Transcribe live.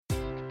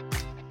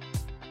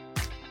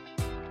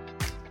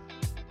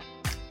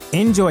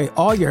Enjoy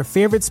all your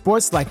favorite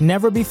sports like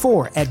never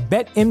before at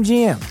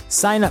BetMGM.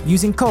 Sign up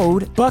using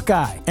code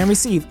Buckeye and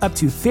receive up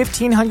to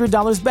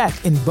 $1,500 back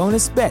in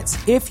bonus bets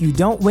if you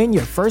don't win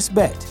your first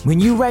bet. When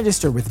you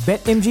register with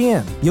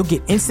BetMGM, you'll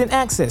get instant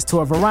access to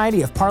a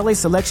variety of parlay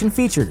selection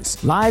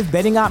features, live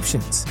betting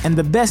options, and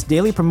the best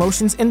daily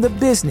promotions in the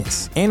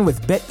business. And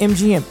with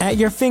BetMGM at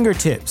your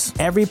fingertips,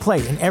 every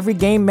play and every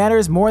game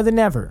matters more than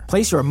ever.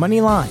 Place your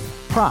money line,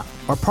 prop,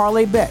 or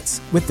parlay bets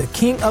with the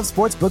king of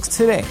sportsbooks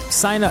today.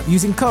 Sign up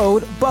using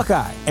code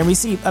Buckeye and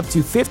receive up to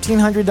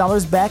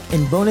 $1,500 back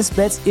in bonus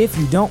bets if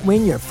you don't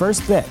win your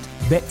first bet.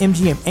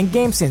 BetMGM and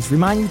GameSense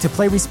remind you to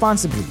play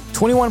responsibly.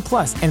 21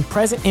 plus and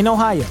present in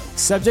Ohio,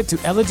 subject to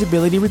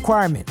eligibility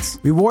requirements.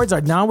 Rewards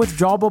are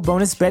non-withdrawable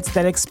bonus bets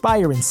that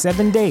expire in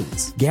 7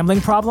 days. Gambling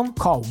problem?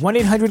 Call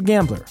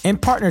 1-800-GAMBLER. In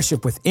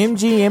partnership with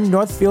MGM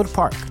Northfield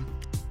Park.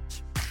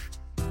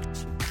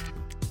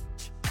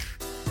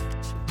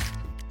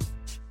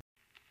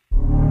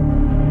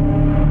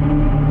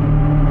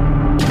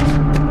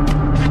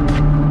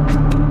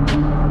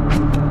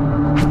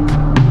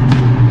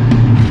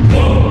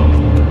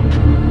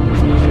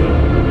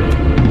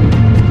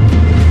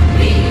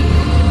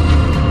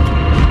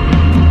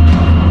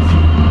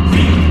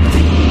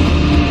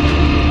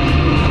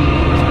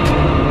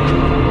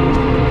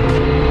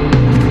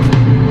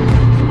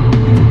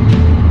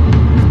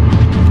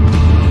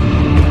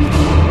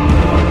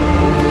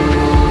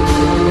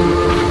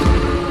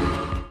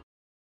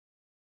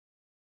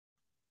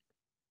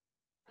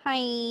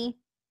 Hi.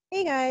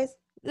 Hey guys.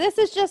 This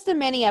is just a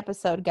mini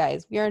episode,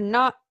 guys. We are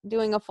not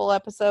doing a full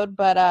episode,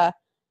 but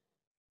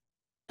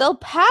they'll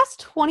pass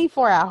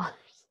 24 hours.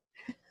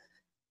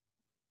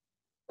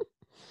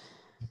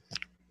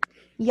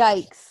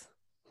 Yikes.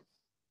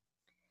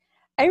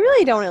 I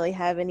really don't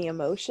have any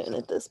emotion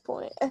at this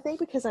point. I think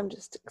because I'm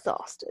just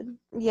exhausted.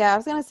 Yeah, I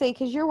was going to say,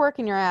 because you're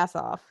working your ass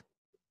off.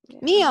 Yeah.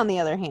 Me, on the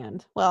other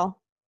hand, well,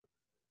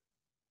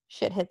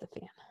 shit hit the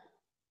fan.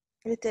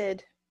 It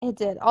did. It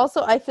did.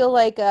 Also, I feel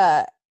like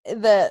the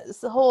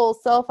whole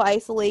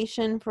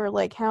self-isolation for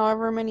like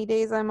however many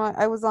days I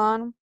was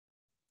on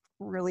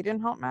really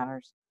didn't help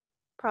matters.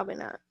 Probably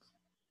not.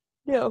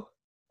 No.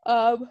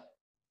 So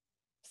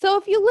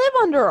if you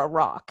live under a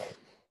rock,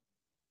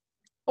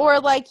 or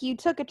like you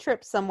took a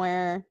trip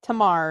somewhere to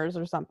Mars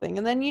or something,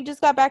 and then you just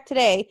got back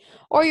today,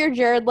 or you're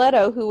Jared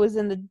Leto who was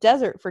in the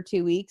desert for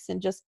 2 weeks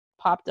and just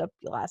popped up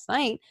last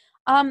night,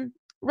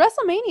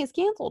 WrestleMania is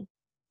canceled.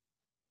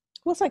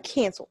 Well, it's not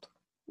canceled.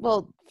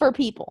 Well, for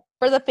people,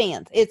 for the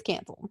fans, it's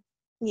canceled.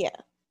 Yeah.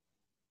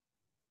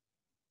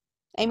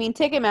 I mean,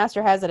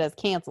 Ticketmaster has it as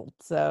canceled,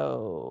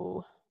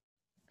 so...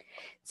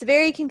 It's a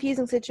very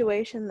confusing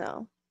situation,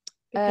 though.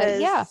 Because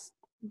yeah.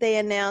 They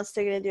announced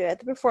they're going to do it at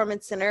the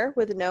Performance Center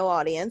with no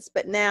audience,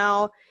 but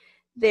now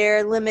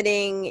they're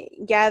limiting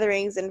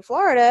gatherings in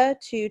Florida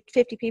to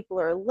 50 people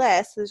or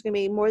less. So there's going to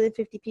be more than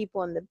 50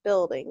 people in the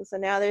building. So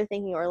now they're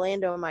thinking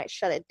Orlando might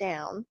shut it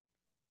down.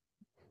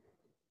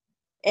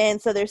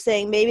 And so they're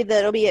saying maybe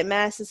that'll be at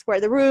Madison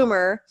Square. The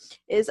rumor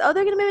is, they're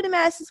going to move it to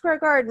Madison Square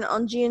Garden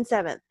on June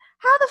 7th.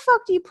 How the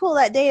fuck do you pull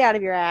that date out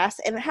of your ass?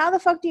 And how the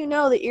fuck do you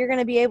know that you're going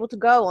to be able to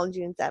go on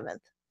June 7th?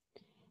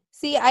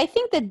 See, I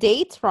think the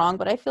date's wrong,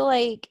 but I feel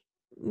like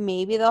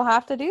maybe they'll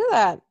have to do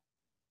that.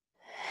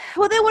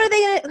 Well, then what are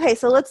they going to... Okay,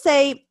 so let's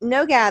say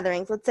no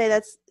gatherings. Let's say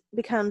that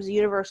becomes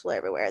universal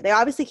everywhere. They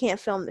obviously can't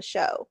film the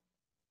show,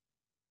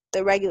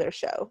 the regular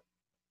show.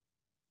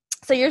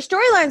 So your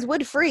storylines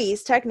would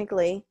freeze,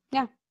 technically.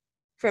 Yeah.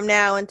 From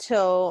now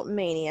until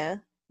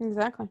Mania.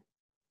 Exactly.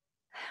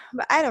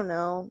 But I don't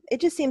know.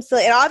 It just seems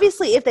silly. And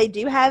obviously, if they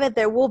do have it,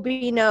 there will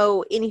be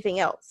no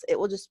anything else. It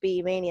will just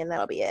be Mania, and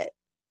that'll be it.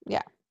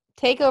 Yeah.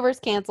 Takeover's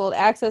canceled.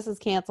 Access is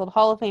canceled.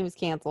 Hall of Fame is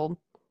canceled.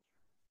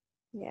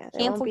 Yeah.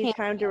 There won't be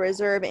time to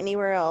reserve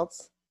anywhere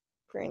else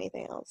for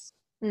anything else.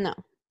 No.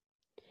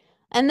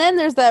 And then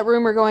there's that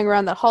rumor going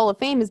around that Hall of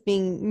Fame is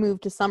being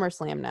moved to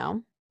SummerSlam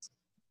now.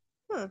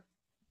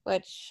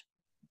 Which,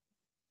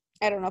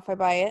 I don't know if I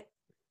buy it.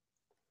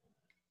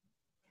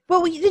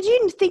 Well, did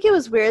you think it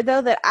was weird,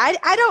 though, that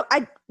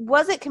I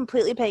wasn't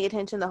completely paying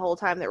attention the whole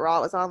time that Raw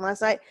was on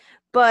last night,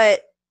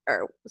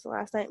 or was it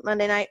last night?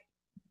 Monday night?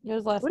 It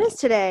was last night. What is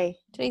today?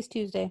 Today's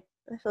Tuesday.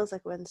 It feels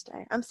like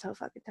Wednesday. I'm so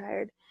fucking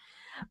tired.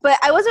 But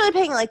I wasn't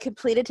really paying, like,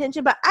 complete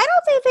attention, but I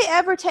don't think they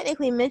ever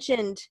technically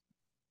mentioned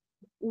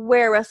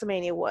where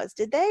WrestleMania was.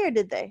 Did they, or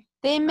did they?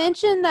 They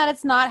mentioned that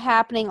it's not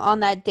happening on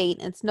that date,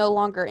 and it's no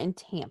longer in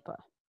Tampa.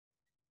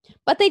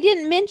 But they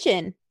didn't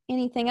mention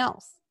anything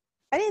else.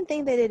 I didn't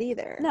think they did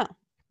either. No.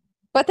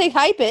 But they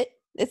hype it.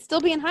 It's still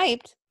being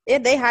hyped.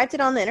 They hyped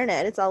it on the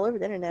internet. It's all over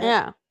the internet.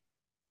 Yeah.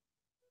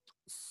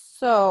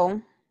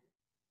 So,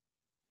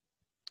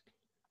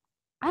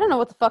 I don't know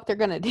what the fuck they're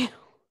going to do.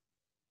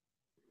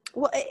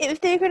 Well,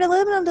 if they're going to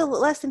limit them to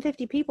less than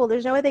 50 people,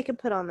 there's no way they could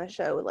put on the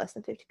show with less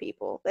than 50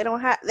 people. They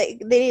don't have, they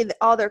need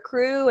all their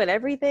crew and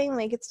everything.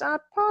 Like, it's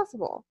not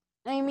possible.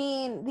 I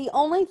mean, the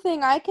only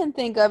thing I can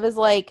think of is,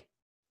 like,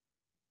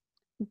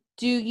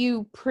 do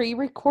you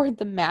pre-record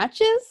the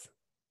matches?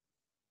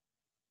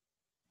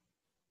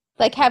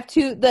 Like, have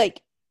two,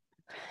 like,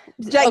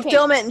 Like okay,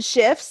 film it in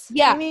shifts?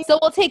 yeah. You mean? So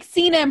we'll take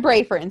Cena and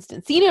Bray for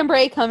instance. Cena and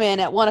Bray come in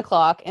at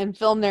 1:00 and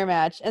film their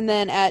match, and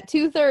then at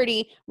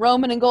 2:30,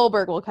 Roman and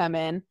Goldberg will come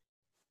in.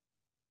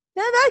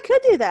 Yeah, I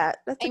could do that.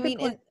 That's a I good mean,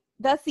 point.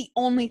 that's the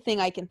only thing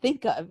I can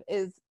think of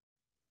is.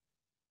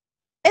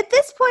 At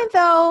this point,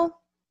 though,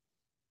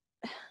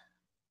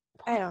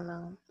 I don't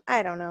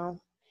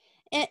know.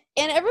 And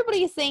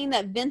everybody is saying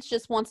that Vince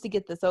just wants to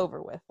get this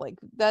over with. Like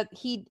that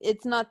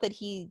it's not that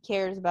he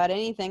cares about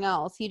anything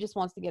else. He just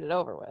wants to get it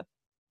over with.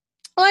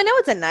 Well, I know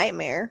it's a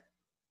nightmare.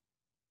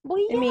 Well,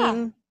 yeah. I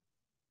mean,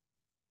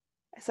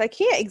 so I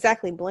can't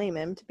exactly blame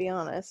him, to be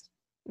honest.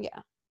 Yeah.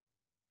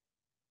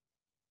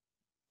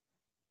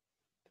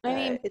 I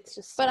mean, it's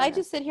just. But I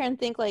just sit here and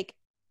think, like,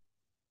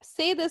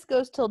 say this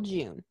goes till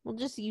June. We'll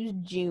just use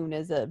June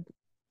as a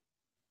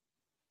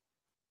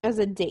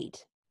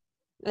date,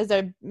 as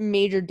a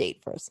major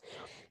date for us.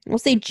 We'll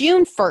say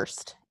June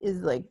 1st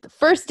is like the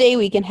first day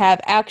we can have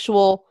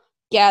actual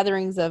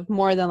gatherings of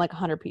more than like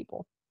 100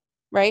 people,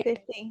 right?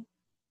 50.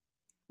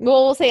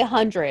 Well, we'll say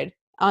 100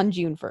 on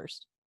June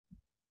 1st.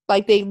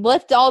 Like they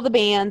lift all the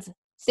bans,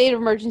 state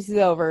of emergency is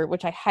over,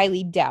 which I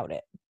highly doubt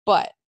it,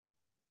 but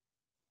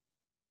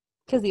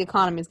because the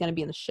economy is going to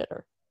be in the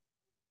shitter.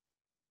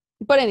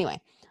 But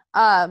anyway,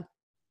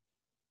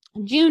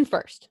 June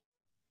 1st.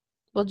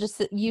 We'll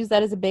just use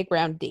that as a big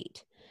round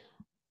date.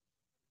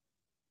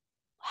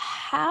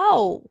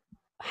 How?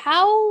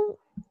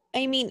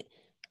 I mean,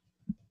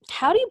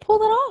 how do you pull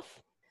that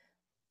off?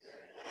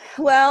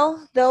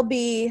 Well, there'll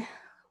be,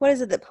 what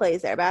is it that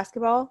plays there?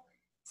 Basketball?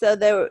 So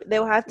they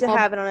will have to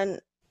have it on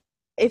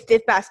if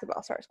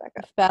basketball starts back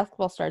up. If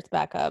basketball starts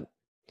back up.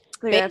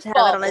 They're going to have to have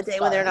it on a day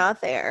when they're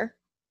not there.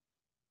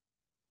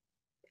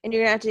 And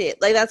you're going to have to,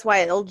 like, that's why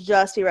it'll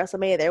just be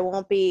WrestleMania. There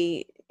won't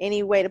be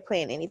any way to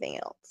plan anything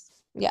else.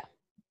 Yeah.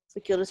 It's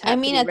like you'll just have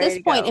to be at ready this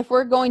to point, go. if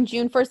we're going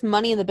June 1st,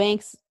 Money in the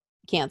Bank's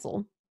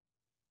canceled.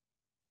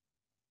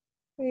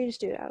 Or you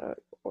just do it out of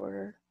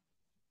order.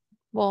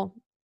 Well,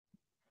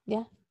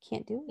 yeah,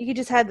 can't do it. You could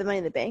just have the Money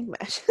in the Bank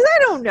match. I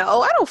don't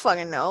know. I don't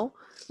fucking know.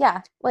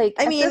 Yeah, like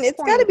I mean,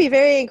 it's got to be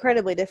very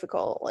incredibly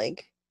difficult.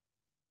 Like,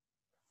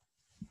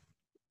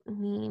 I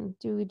mean,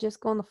 do we just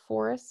go in the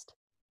forest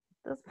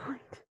at this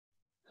point?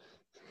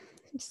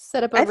 Just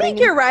set up a ring. I think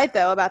you're right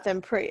though about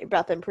them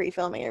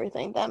pre-filming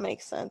everything. That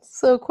makes sense.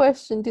 So,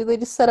 question: do they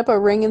just set up a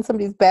ring in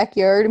somebody's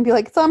backyard and be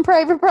like, "It's on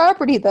private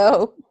property,"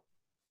 though?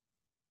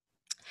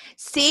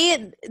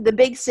 See, the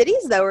big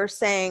cities though are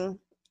saying,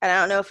 and I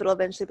don't know if it'll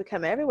eventually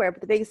become everywhere, but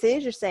the big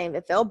cities are saying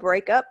that they'll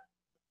break up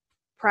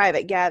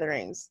private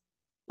gatherings,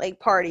 like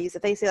parties,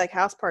 if they say like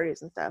house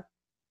parties and stuff.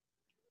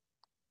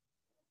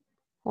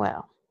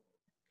 Wow.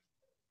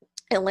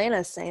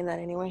 Atlanta's saying that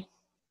anyway.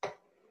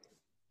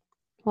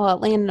 Well,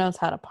 Atlanta knows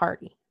how to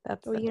party.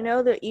 That's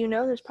Well,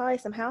 there's probably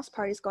some house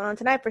parties going on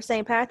tonight for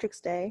St. Patrick's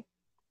Day.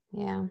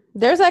 Yeah.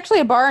 There's actually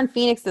a bar in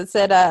Phoenix that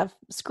said,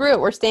 screw it,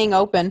 we're staying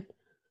open.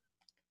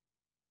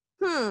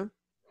 Are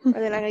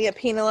they not going to get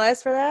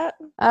penalized for that?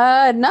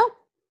 No.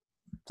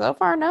 So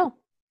far, no.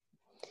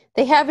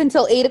 They have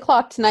until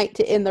 8:00 tonight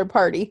to end their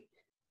party.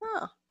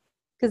 Oh.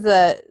 Because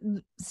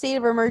the state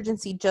of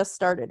emergency just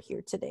started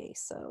here today.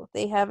 So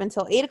they have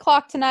until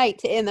 8:00 tonight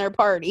to end their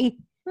party.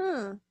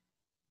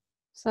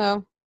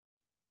 So,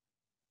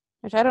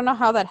 which I don't know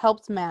how that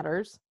helps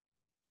matters.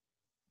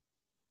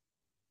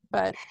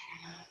 But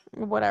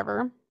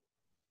whatever.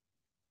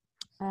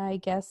 I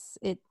guess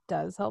it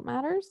does help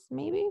matters,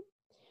 maybe.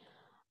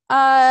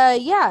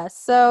 Yeah,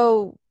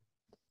 so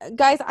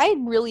guys, I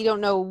really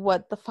don't know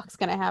what the fuck's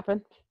gonna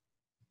happen.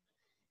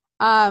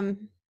 I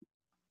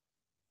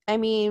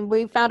mean,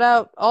 we found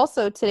out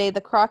also today the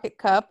Crockett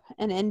Cup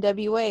and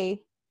NWA.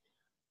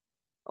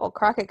 Well,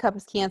 Crockett Cup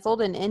is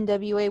canceled and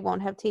NWA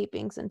won't have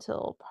tapings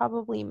until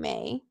probably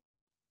May.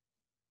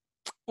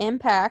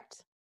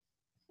 Impact,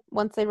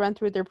 once they run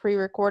through their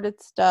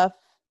pre-recorded stuff,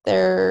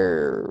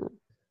 they're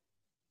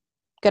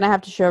gonna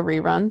have to show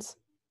reruns.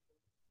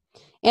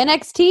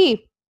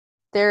 NXT,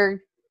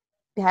 they're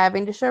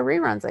having to show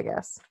reruns, I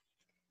guess.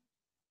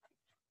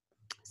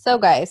 So,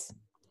 guys,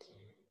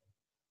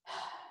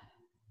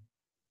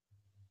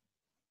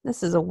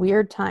 this is a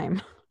weird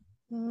time.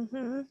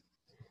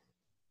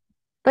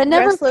 But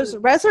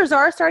wrestlers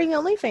are starting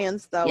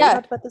OnlyFans though. Yeah. We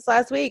talked about this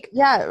last week.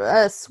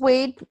 Yeah,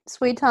 Swade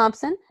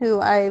Thompson, who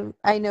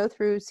I know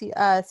through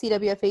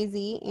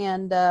CWFAZ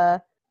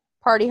and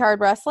Party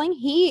Hard Wrestling.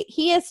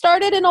 He has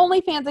started an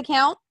OnlyFans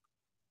account.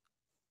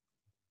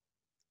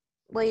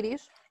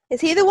 Ladies,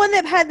 is he the one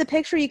that had the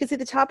picture you could see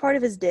the top part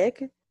of his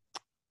dick?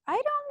 I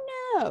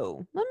don't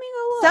know. Let me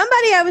go look.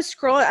 Somebody I was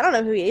scrolling, I don't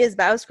know who he is,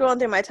 but I was scrolling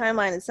through my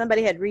timeline and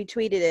somebody had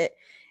retweeted it,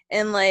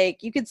 and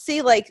like you could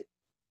see like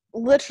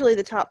literally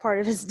the top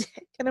part of his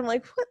dick, and I'm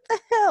like, what the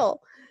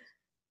hell?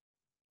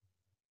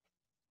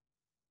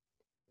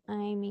 I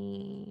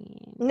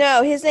mean,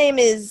 no, his name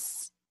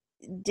is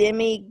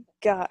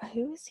Demigod.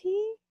 Who is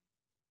he?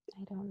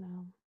 I don't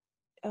know.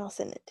 I'll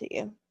send it to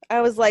you.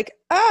 I was like,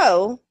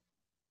 oh,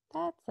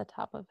 that's the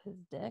top of his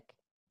dick.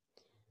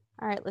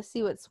 All right, let's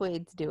see what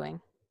Swade's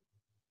doing.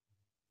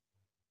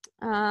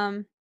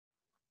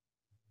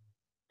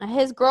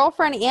 His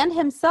girlfriend and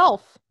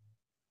himself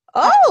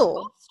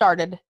Oh, both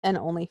started an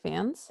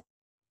OnlyFans.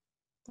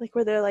 like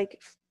where they're like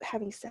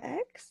having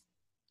sex?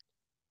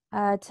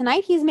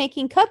 Tonight he's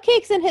making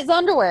cupcakes in his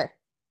underwear.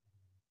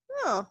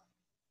 Oh.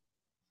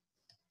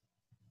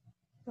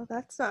 Well,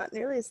 that's not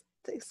nearly as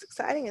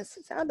exciting as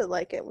it sounded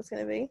like it was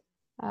going to be.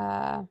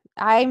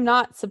 I'm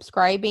not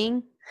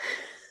subscribing.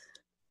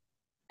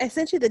 I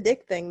sent you the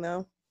dick thing,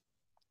 though.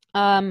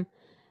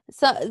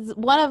 So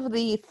one of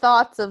the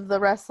thoughts of the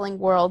wrestling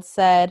world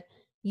said,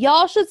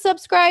 y'all should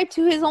subscribe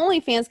to his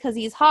OnlyFans because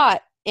he's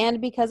hot and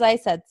because I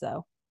said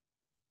so.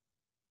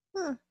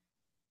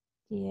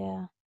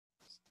 Yeah.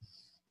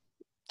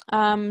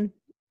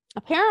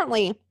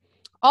 Apparently,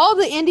 all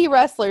the indie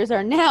wrestlers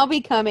are now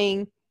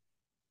becoming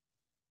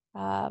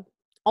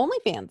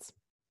OnlyFans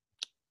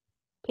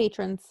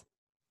patrons.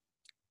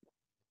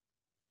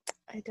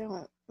 I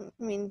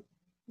mean,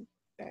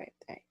 all right.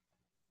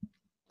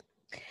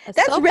 So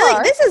That's really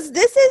far, this is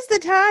the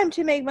time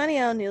to make money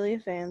on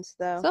OnlyFans,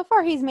 though. So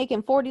far, he's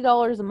making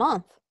 $40 a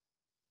month.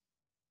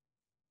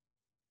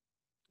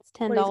 It's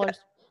 $10.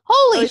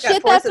 Holy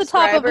shit, that's the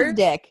top of his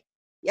dick.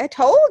 I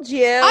told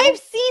you. I've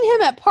seen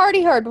him at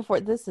Party Hard before.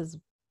 This is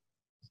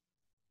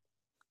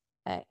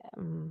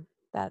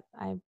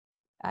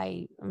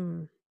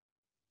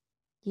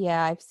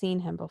yeah, I've seen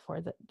him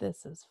before.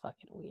 This is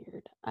fucking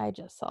weird. I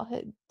just saw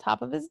his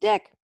top of his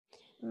dick.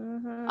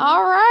 Mm-hmm.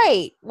 All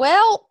right.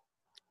 Well,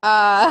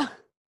 that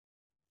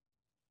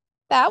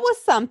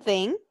was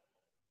something.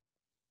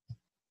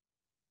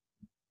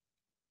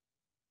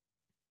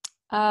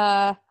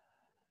 I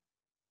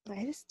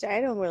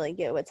don't really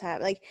get what's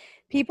happening. Like,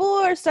 people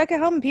are stuck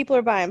at home and people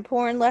are buying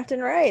porn left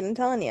and right. I'm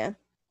telling you.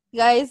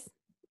 Guys,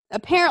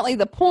 apparently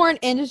the porn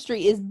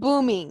industry is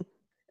booming.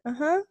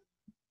 Uh-huh.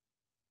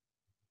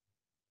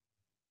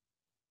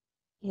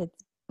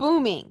 It's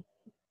booming.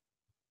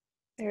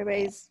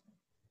 Everybody's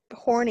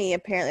horny,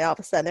 apparently, all of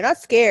a sudden. They're not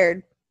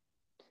scared.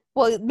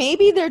 Well,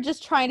 maybe they're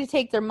just trying to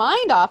take their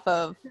mind off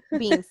of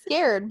being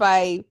scared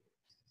by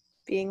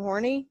being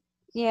horny.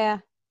 Yeah.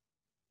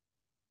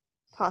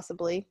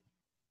 Possibly.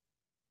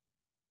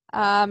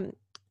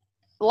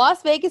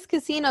 Las Vegas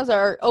casinos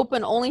are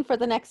open only for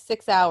the next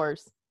 6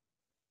 hours.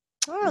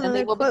 Oh, and then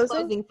they will be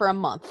closing for a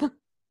month.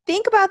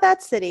 Think about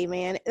that city,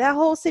 man. That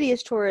whole city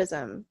is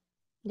tourism.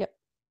 Yep.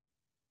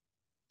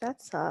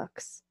 That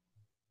sucks.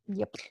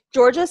 Yep.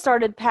 Georgia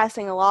started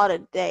passing a law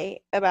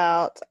today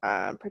about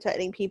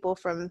protecting people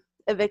from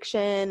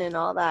eviction and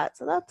all that.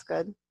 So that's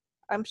good.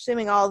 I'm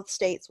assuming all the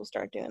states will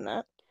start doing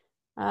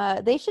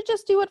that. They should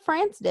just do what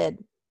France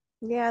did.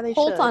 Yeah, they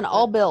Hold should. on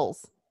all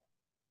bills.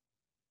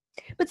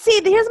 But see,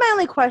 here's my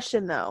only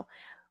question, though.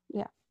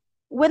 Yeah.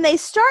 When they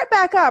start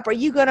back up, are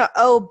you going to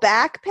owe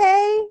back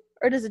pay,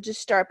 or does it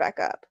just start back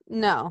up?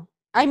 No.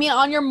 I mean,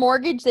 on your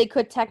mortgage, they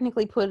could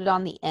technically put it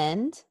on the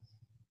end.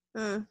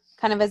 Kind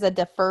of as a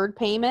deferred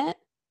payment.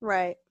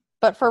 Right.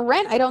 But for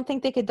rent, I don't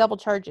think they could double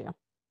charge you.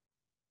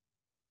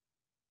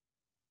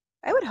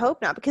 I would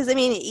hope not, because I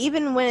mean,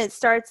 even when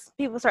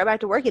people start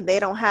back to working, they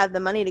don't have the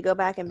money to go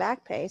back and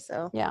back pay.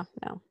 So yeah,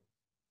 no.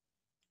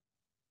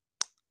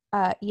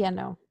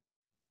 No.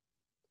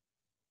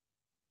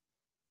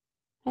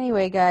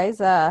 Anyway,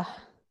 guys, I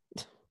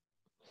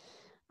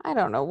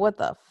don't know what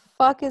the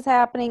fuck is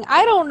happening.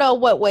 I don't know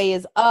what way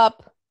is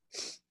up.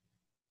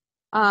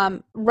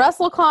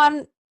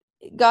 WrestleCon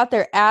got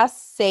their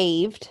ass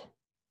saved.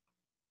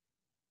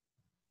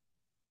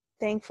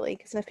 Thankfully,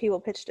 because enough people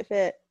pitched a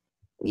fit.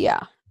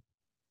 Yeah.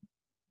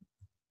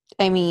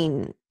 I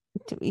mean,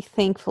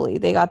 thankfully,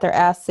 they got their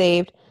ass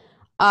saved.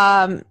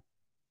 There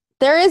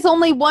is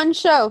only one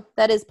show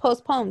that is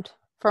postponed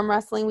from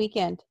Wrestling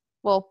Weekend.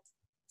 Well,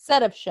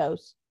 set of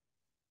shows.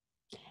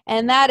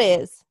 And that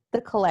is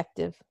The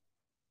Collective.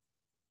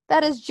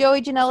 That is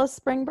Joey Janela's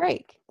Spring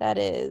Break. That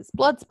is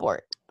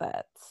Bloodsport.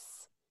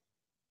 That's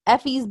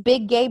Effie's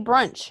Big Gay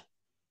Brunch.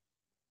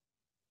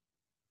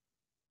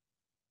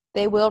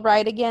 They will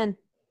ride again.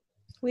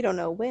 We don't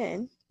know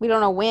when. We don't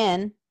know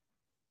when,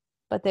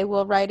 but they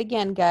will ride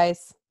again,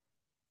 guys.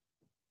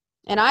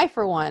 And I,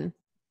 for one,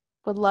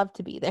 would love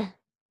to be there.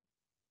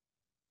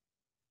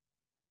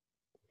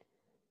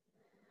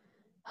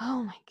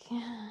 Oh my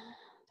God.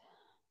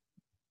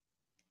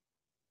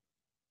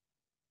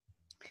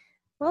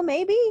 Well,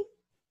 maybe.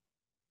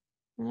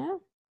 Yeah.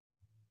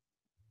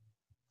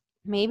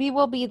 Maybe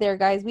we'll be there,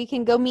 guys. We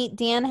can go meet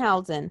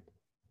Danhausen.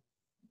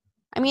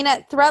 I mean,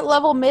 at Threat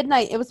Level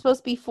Midnight, it was supposed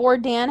to be 4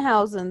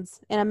 Danhausens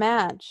in a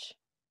match.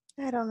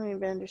 I don't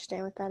even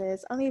understand what that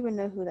is. I don't even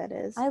know who that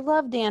is. I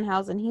love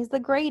Danhausen. He's the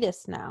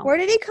greatest now. Where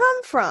did he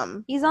come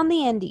from? He's on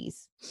the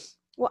Indies.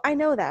 Well, I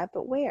know that,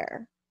 but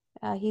where?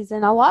 He's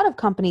in a lot of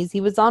companies.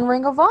 He was on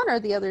Ring of Honor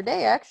the other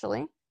day,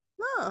 actually.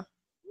 Huh.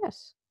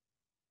 Yes.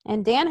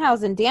 And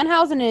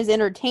Danhausen is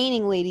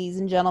entertaining, ladies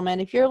and gentlemen.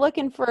 If you're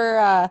looking for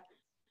a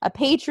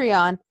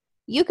Patreon,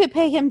 you could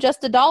pay him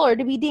just $1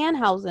 to be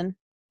Danhausen.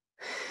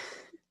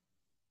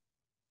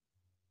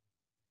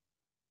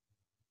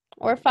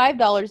 Or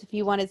 $5 if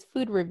you want his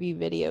food review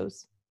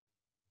videos.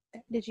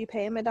 Did you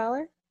pay him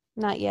 $1?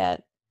 Not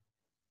yet.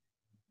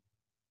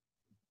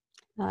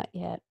 Not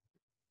yet.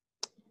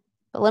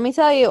 But let me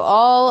tell you,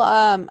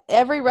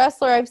 every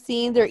wrestler I've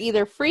seen, they're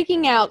either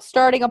freaking out,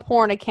 starting a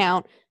porn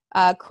account,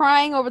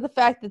 crying over the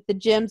fact that the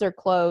gyms are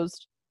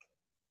closed,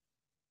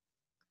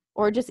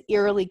 or just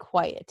eerily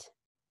quiet.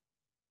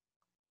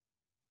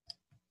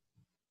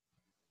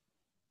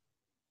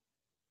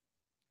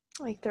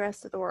 Like the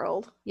rest of the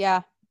world.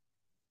 Yeah.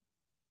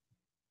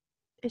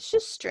 It's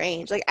just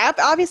strange. Like,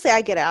 obviously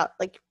I get out.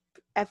 Like,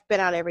 I've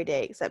been out every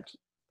day except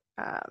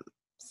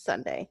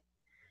Sunday.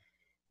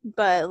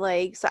 But,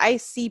 like, so I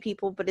see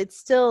people, but it's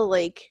still,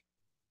 like,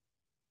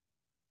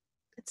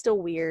 it's still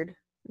weird.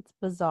 It's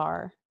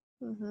bizarre.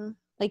 Mm-hmm.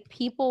 Like,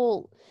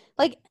 people,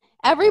 like,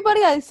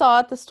 everybody I saw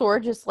at the store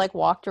just, like,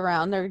 walked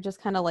around. They're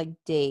just kind of, like,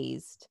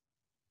 dazed.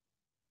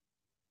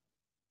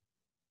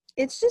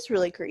 It's just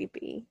really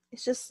creepy.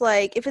 It's just,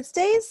 like, if it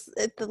stays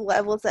at the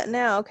level it's at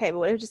now, okay, but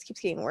what if it just keeps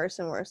getting worse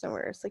and worse and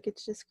worse? Like,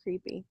 it's just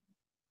creepy.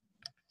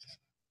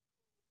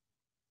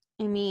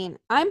 I mean,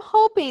 I'm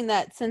hoping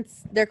that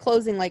since they're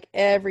closing, like,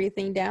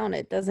 everything down,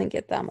 it doesn't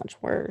get that much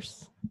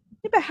worse.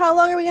 Yeah, but how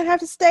long are we going to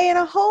have to stay in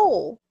a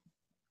hole?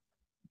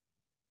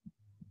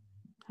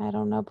 I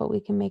don't know, but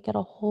we can make it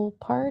a whole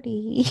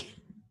party.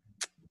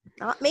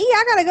 Not me.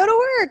 I got to go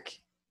to work.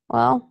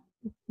 Well,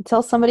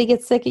 until somebody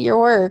gets sick at your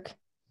work.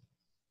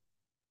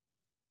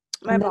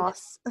 My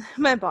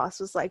boss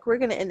was like, we're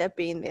going to end up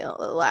being the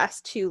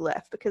last two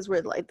left because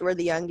we're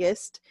the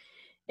youngest.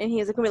 And he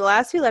was like, we're the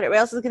last two left. Everybody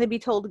else is going to be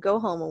told to go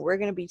home, and we're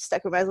going to be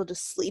stuck. We might as well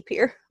just sleep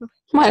here.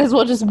 Might as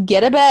well just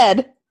get a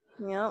bed.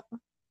 Yep.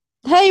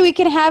 Hey, we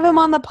can have him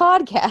on the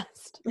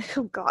podcast.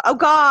 Oh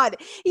God.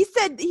 He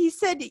said,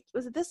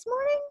 was it this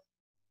morning?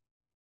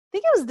 I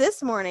think it was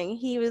this morning.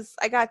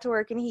 I got to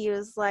work and he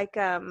was like,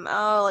 good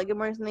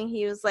morning, something.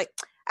 He was like,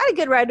 I had a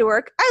good ride to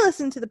work. I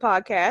listened to the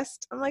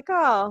podcast. I'm like,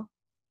 oh.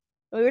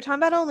 We were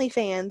talking about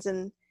OnlyFans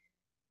and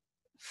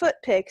foot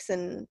pics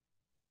and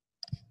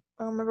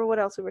I don't remember what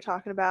else we were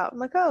talking about. I'm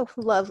like, oh,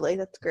 lovely.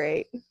 That's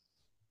great.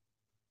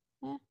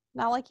 Yeah,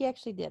 not like he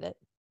actually did it.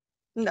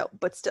 No,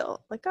 but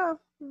still, like, oh.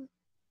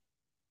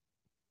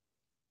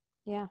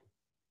 Yeah.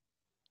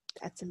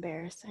 That's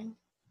embarrassing.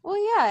 Well,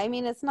 yeah. I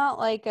mean, it's not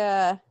like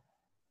it's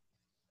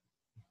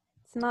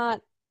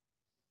not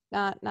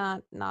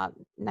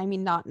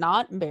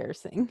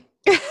embarrassing.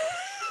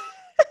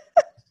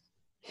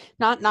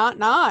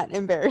 not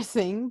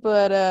embarrassing,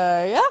 but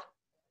yeah.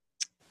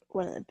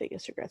 One of the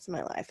biggest regrets of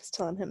my life is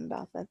telling him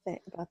about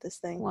this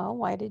thing. Well,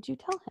 why did you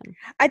tell him?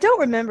 I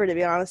don't remember, to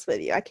be honest with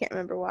you. I can't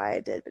remember why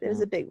I did, but it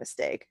was a big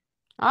mistake.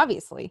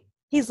 Obviously.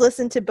 He's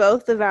listened to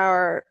both of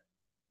our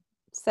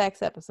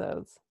sex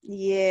episodes.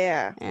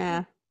 Yeah.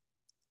 Yeah.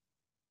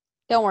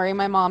 Don't worry,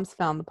 my mom's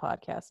found the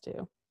podcast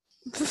too.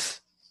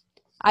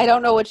 I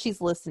don't know what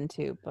she's listened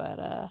to, but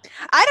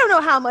I don't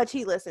know how much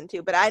he listened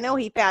to, but I know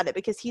he found it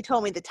because he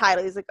told me the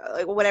title. He's like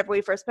whenever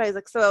we first played, he's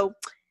like, so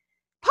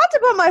popped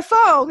up on my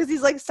phone because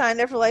he's like signed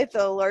up for like the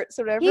alerts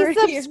or whatever. He's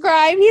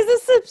subscribed. He's a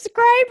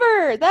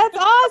subscriber. That's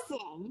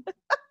awesome.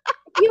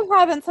 If you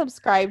haven't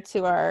subscribed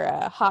to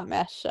our Hot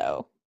Mess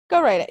show,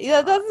 go right it.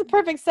 Yeah, that's a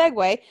perfect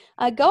segue.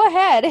 Go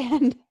ahead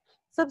and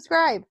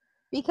subscribe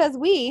because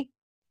we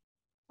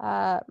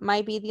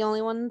might be the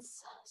only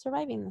ones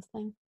surviving this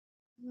thing.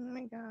 Oh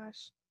my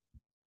gosh.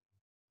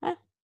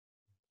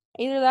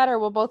 Either that or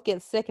we'll both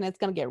get sick and it's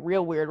going to get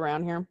real weird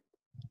around here.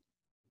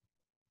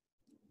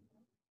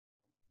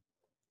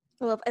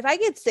 Well, if I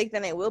get sick,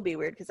 then it will be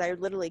weird because I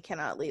literally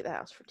cannot leave the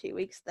house for 2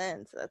 weeks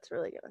then. So that's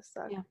really going to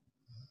suck. Yeah.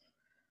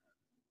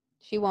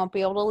 She won't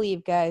be able to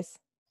leave, guys.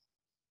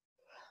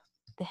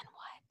 Then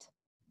what?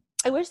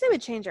 I wish they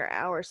would change our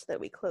hours so that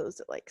we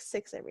closed at like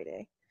 6 every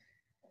day.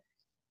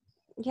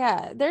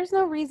 Yeah, there's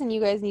no reason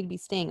you guys need to be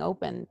staying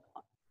open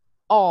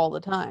all the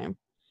time.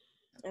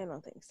 I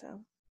don't think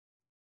so.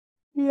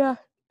 Yeah.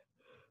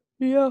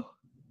 I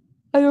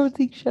don't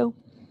think so.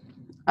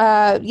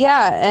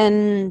 Yeah,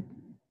 and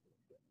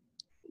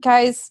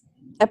guys,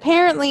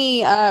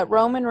 apparently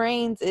Roman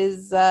Reigns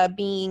is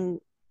being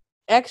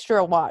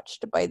extra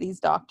watched by these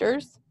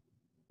doctors.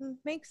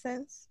 Makes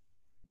sense.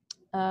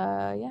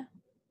 Yeah.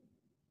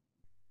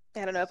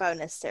 I don't know if I would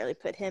necessarily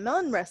put him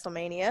on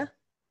WrestleMania.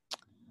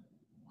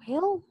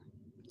 Well,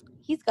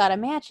 he's got a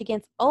match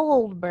against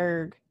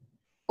Goldberg,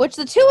 which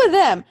the two of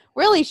them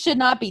really should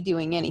not be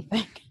doing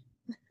anything.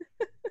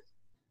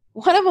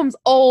 One of them's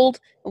old,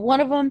 and one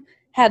of them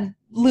had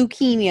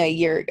leukemia a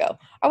year ago.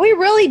 Are we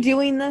really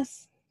doing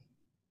this?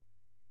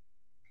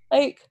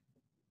 Like,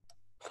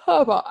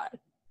 come on.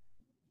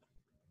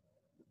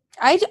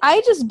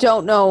 I just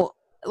don't know.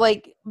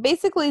 Like,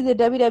 basically the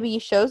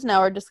WWE shows now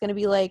are just going to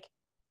be like,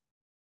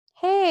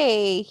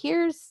 hey,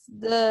 here's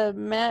the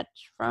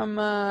match from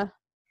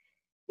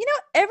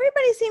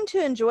everybody seemed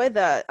to enjoy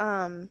the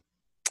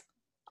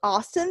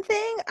Austin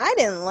thing. I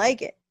didn't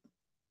like it.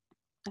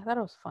 I thought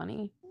it was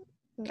funny.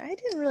 I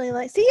didn't really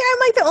like. See, I'm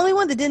like the only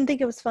one that didn't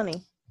think it was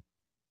funny.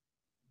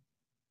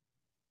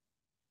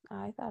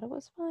 I thought it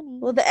was funny.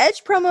 Well, the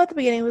Edge promo at the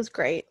beginning was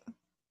great.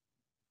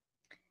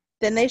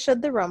 Then they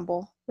showed the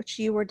Rumble, which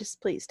you were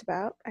displeased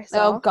about. I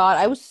saw. Oh God,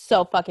 I was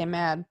so fucking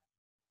mad.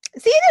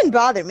 See, it didn't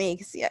bother me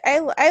because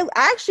I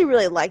actually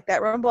really liked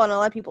that Rumble, and a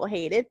lot of people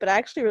hate it, but I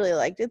actually really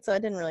liked it, so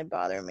it didn't really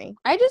bother me.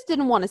 I just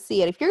didn't want to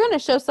see it. If you're going to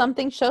show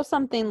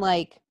something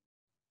like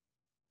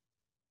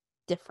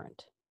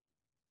different.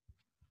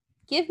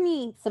 Give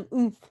me some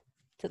oomph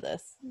to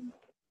this.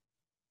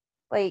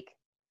 Like,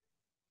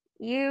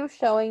 you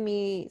showing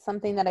me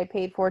something that I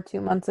paid for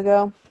 2 months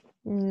ago,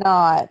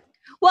 not.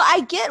 Well,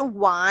 I get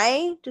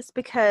why, just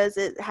because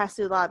it has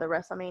to do a lot of the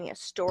WrestleMania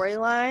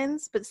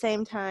storylines, but at the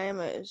same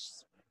time, it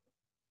was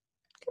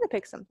could have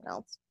picked something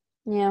else.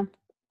 Yeah.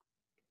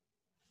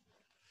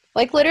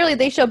 Like, literally,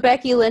 they show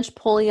Becky Lynch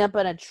pulling up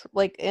in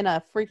in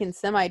a freaking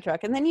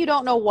semi-truck, and then you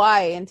don't know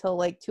why until,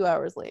 like, 2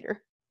 hours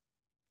later.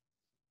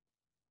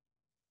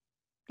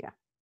 Yeah.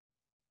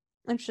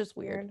 It's just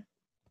weird.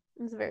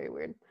 It's very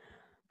weird.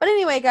 But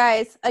anyway,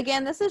 guys,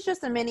 again, this is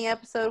just a mini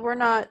episode. We're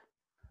not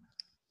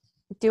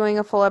doing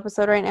a full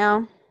episode right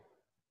now.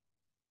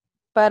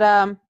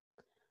 But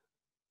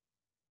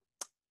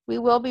we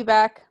will be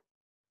back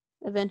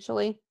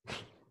eventually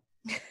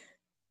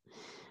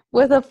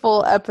with a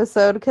full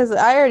episode, because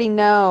I already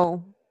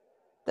know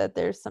that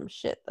there's some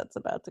shit that's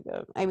about to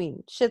go. I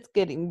mean, shit's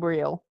getting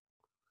real.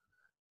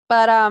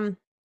 But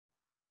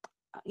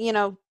you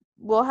know,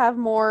 we'll have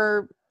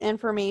more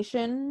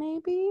information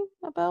maybe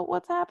about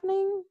what's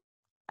happening.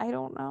 I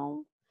don't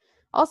know.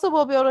 Also,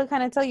 we'll be able to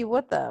kind of tell you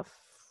what the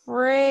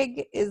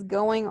frig is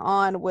going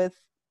on with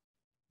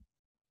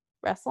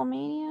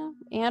WrestleMania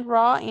and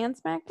Raw and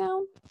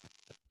SmackDown.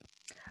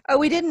 Oh,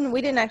 we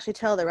didn't actually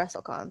tell the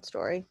WrestleCon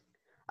story.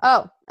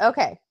 Oh,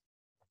 okay.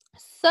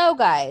 So,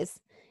 guys,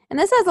 and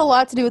this has a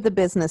lot to do with the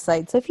business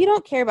side. So if you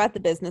don't care about the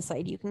business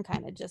side, you can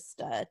kind of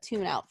just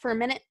tune out for a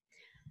minute.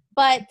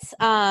 But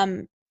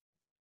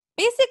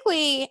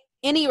basically,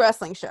 any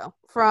wrestling show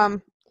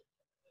from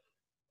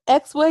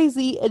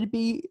XYZ and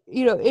be,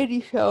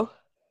 indie show.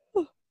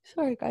 Oh,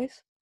 sorry,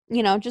 guys.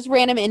 Just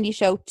random indie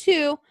show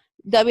to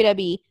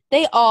WWE.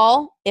 They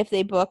all, if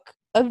they book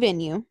a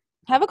venue,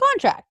 have a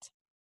contract,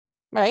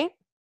 right?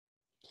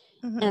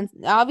 Mm-hmm. And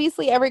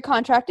obviously, every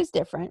contract is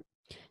different.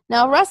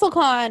 Now,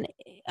 WrestleCon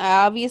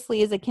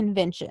obviously is a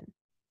convention.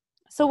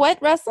 So what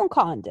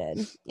WrestleCon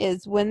did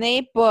is when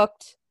they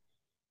booked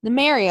the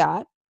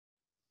Marriott,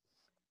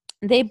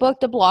 they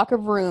booked a block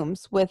of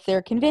rooms with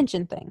their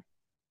convention thing.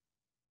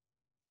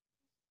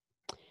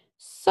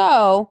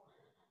 So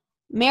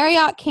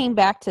Marriott came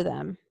back to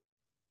them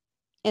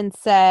and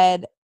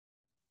said,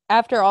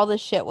 after all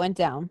this shit went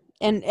down,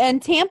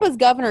 and Tampa's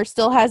governor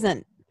still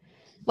hasn't,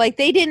 like,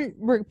 they didn't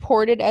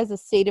report it as a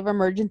state of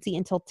emergency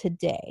until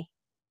today.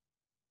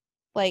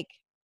 Like,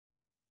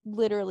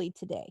 literally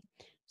today.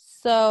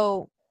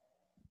 So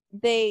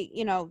they,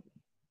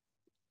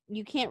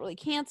 you can't really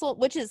cancel,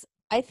 which is,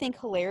 I think,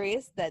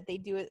 hilarious that they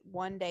do it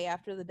one day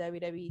after the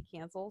WWE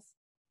cancels.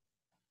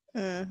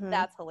 Mm-hmm.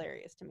 That's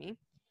hilarious to me.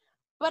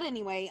 But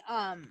anyway,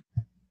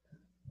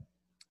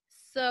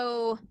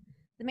 so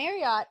the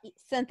Marriott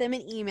sent them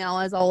an email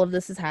as all of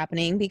this is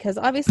happening, because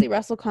obviously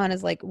WrestleCon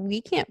is like,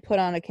 we can't put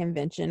on a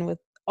convention with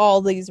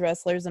all these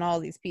wrestlers and all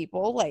these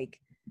people.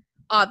 Like,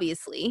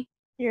 obviously.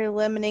 You're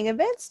limiting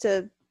events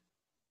to,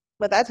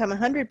 at that time,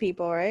 100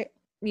 people, right?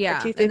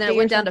 Yeah, and then it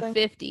went down to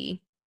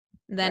 50.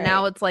 Then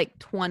now it's like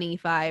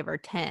 25 or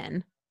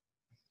 10.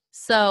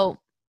 So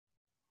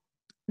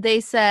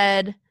they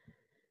said,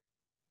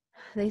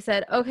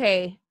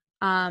 okay,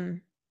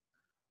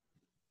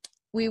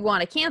 we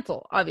want to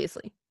cancel,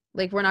 obviously.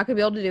 Like, we're not going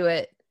to be able to do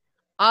it.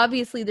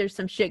 Obviously, there's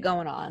some shit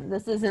going on.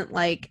 This isn't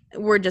like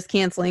we're just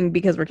canceling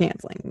because we're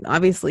canceling.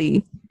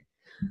 Obviously,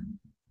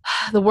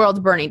 the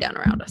world's burning down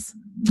around us.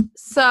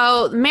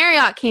 So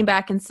Marriott came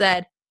back and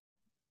said,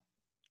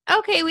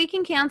 okay, we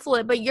can cancel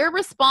it, but you're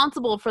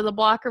responsible for the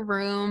block of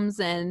rooms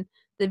and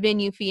the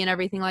venue fee and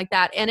everything like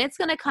that. And it's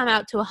going to come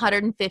out to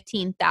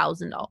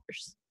 $115,000.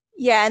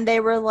 Yeah, and they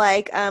were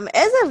like,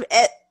 as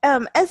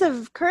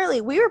of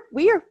currently, we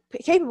are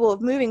capable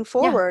of moving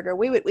forward, or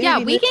we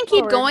can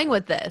keep going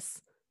with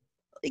this.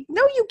 Like,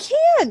 no, you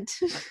can't.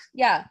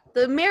 Yeah,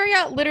 the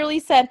Marriott literally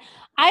said,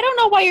 I don't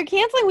know why you're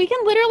canceling. We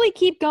can literally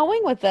keep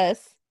going with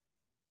this.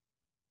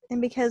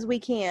 And because we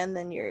can,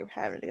 then you're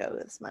having to go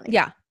with this money.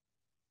 Yeah.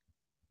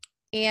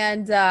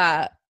 And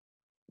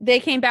they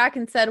came back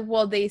and said,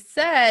 well, they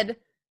said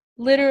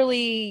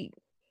literally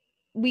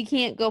we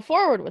can't go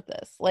forward with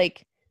this.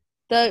 Like,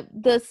 the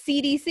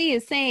CDC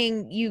is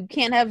saying you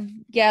can't have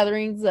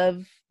gatherings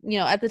of,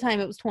 at the time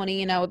it was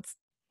 20 and now it's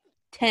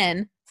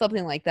 10,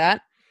 something like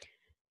that.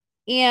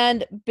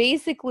 And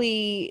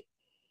basically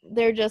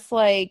they're just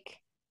like,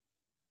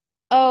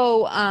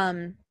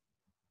 they're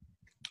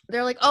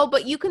like,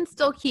 but you can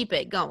still keep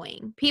it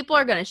going. People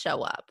are going to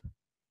show up.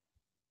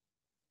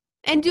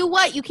 And do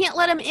what? You can't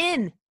let them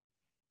in.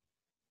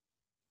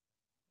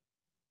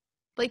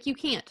 Like, you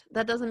can't.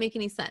 That doesn't make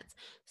any sense.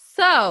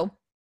 So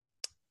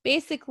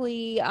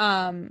basically,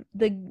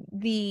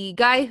 the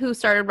guy who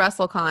started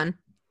WrestleCon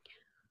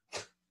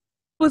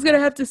was going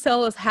to have to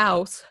sell his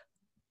house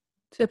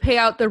to pay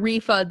out the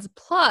refunds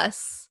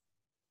plus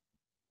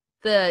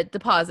the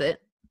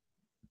deposit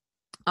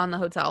on the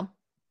hotel.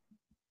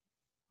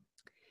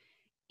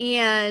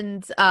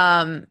 And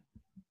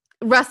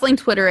wrestling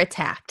Twitter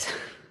attacked.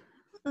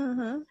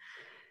 Mm-hmm.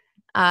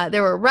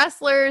 There were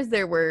wrestlers,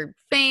 there were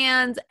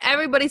fans.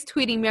 Everybody's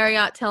tweeting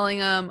Marriott telling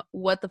them,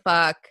 what the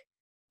fuck?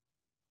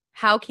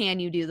 How can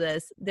you do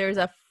this? There's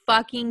a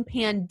fucking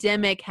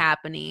pandemic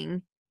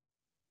happening.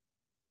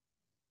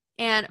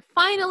 And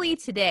finally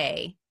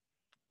today,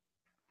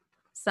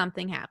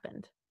 something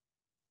happened.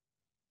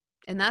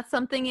 And that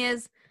something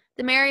is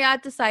the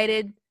Marriott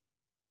decided,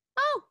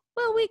 oh,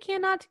 well, we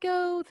cannot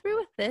go through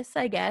with this,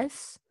 I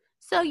guess.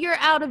 So you're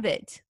out of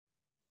it.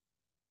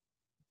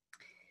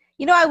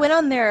 You know, I went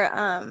on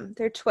their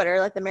Twitter,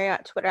 like the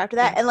Marriott Twitter after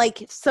that, and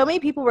like so many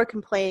people were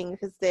complaining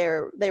because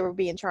they were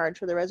being charged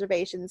for the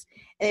reservations,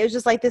 and it was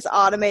just like this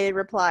automated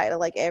reply to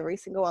like every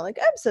single one, like,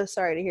 I'm so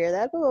sorry to hear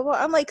that, blah, blah, blah.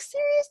 I'm like,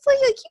 seriously?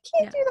 Like, you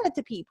can't do that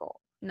to people.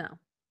 No.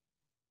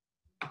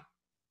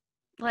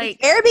 Like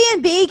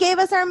Airbnb gave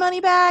us our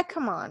money back.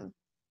 Come on.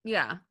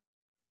 Yeah.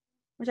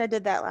 Which I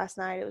did that last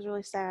night. It was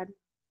really sad.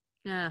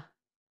 Yeah.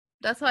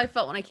 That's how I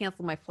felt when I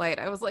canceled my flight.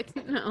 I was like,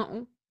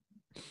 no.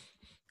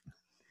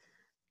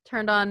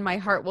 Turned on My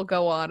Heart Will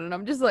Go On, and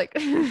I'm just like,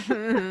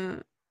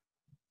 because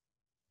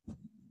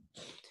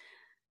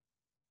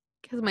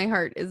my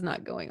heart is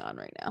not going on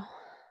right now.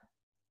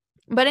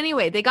 But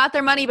anyway, they got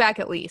their money back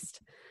at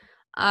least,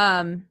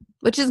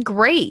 which is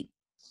great.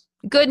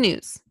 Good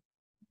news.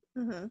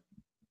 Mm-hmm.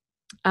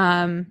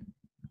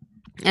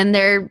 And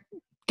they're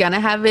gonna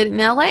have it in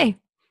LA.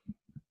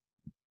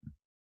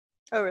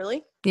 Oh,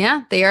 really?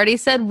 Yeah, they already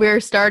said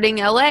we're starting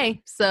LA,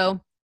 so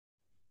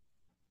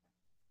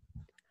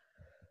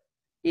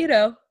you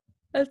know,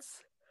 that's,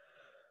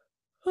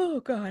 oh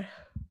God.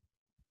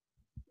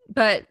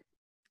 But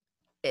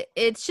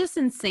it's just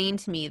insane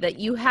to me that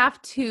you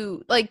have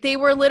to, like, they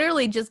were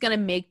literally just going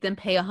to make them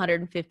pay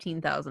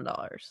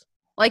 $115,000.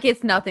 Like,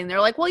 it's nothing. They're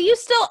like, well, you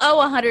still owe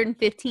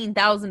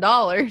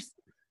 $115,000.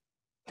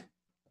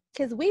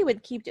 Because we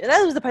would keep doing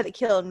that. Was the part that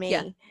killed me.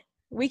 Yeah.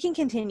 We can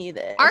continue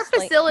this. Our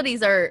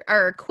facilities are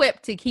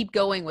equipped to keep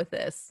going with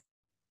this.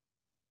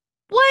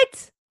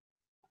 What?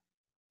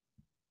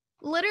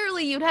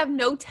 Literally, you'd have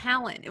no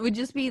talent. It would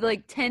just be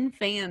like 10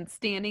 fans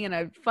standing in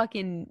a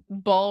fucking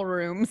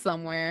ballroom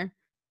somewhere.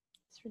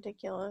 It's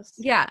ridiculous.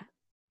 Yeah.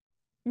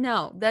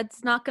 No,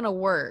 that's not going to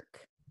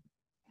work.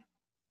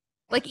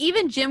 Like,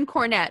 even Jim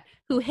Cornette,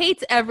 who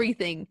hates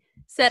everything,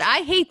 said, I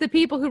hate the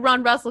people who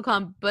run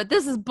WrestleCon, but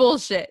this is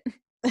bullshit.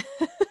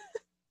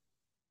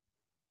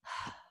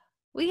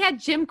 We had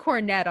Jim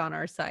Cornette on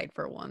our side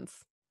for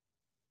once.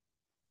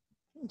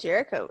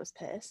 Jericho was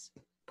pissed.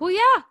 Well,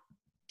 yeah.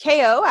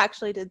 KO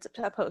actually did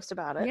a post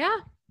about it. Yeah.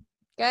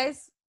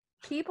 Guys,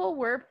 people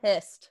were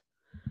pissed.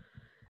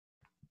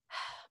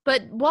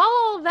 But while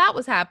all of that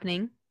was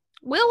happening,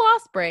 Will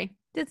Ospreay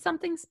did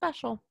something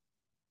special.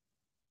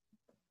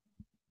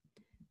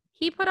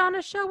 He put on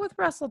a show with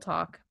Wrestle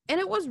Talk, and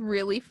it was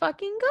really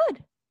fucking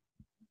good.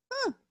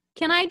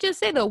 Can I just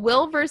say, though,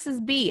 Will versus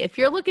B, if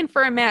you're looking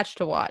for a match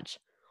to watch,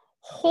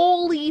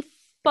 holy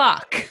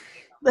fuck.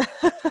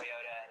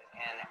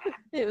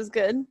 It was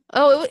good.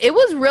 Oh, it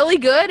was really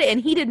good,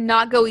 and he did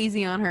not go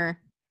easy on her.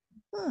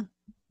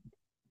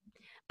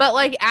 But,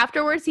 like,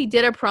 afterwards, he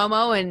did a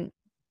promo, and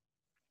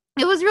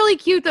it was really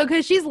cute, though,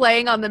 because she's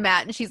laying on the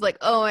mat, and she's like,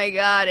 oh, my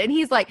God. And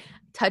he's like,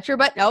 touch her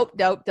butt. Nope,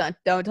 don't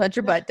touch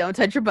her butt. Don't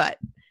touch her butt.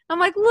 I'm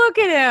like, look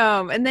at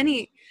him. And then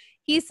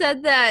he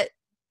said that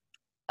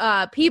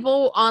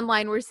people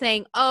online were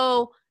saying,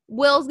 oh,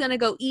 Will's going to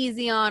go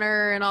easy on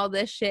her and all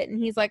this shit. And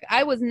he's like,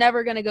 I was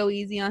never going to go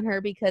easy on her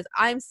because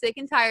I'm sick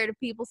and tired of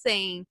people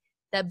saying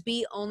that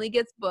B only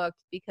gets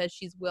booked because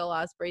she's Will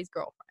Ospreay's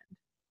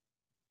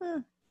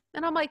girlfriend.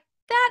 And I'm like,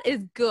 that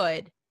is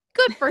good.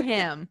 Good for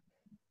him.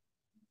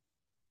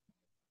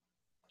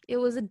 It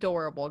was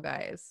adorable,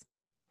 guys.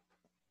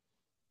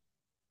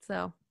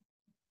 So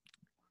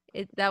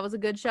that was a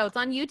good show. It's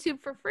on YouTube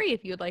for free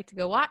if you would like to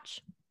go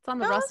watch. It's on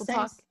the Wrestle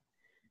Talk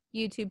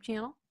YouTube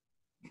channel.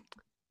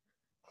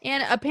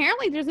 And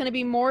apparently there's going to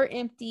be more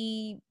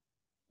empty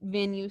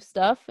venue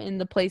stuff in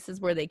the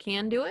places where they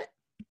can do it.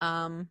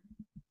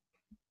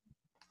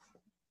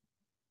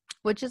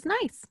 Which is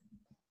nice.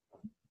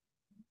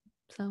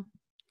 So,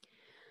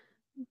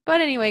 but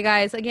anyway,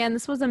 guys, again,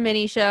 this was a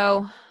mini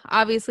show.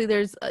 Obviously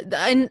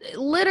and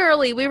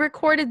literally we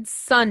recorded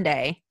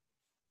Sunday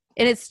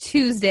and it's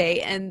Tuesday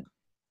and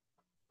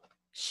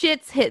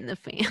shit's hitting the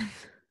fan.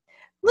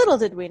 Little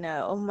did we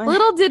know.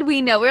 Little did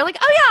we know. We were like,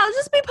 oh yeah, it'll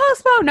just be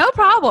postponed. No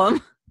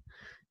problem.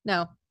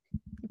 No.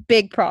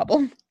 Big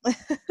problem.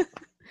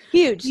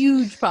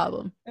 Huge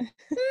problem.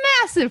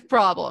 Massive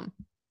problem.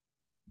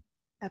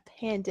 A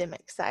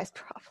pandemic-sized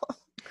problem.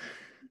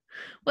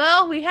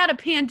 Well, we had a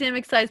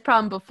pandemic-sized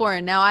problem before,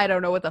 and now I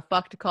don't know what the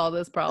fuck to call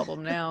this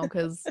problem now,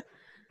 because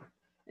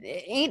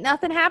ain't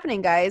nothing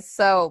happening, guys.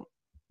 So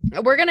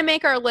we're going to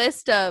make our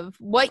list of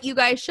what you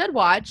guys should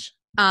watch.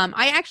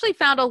 I actually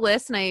found a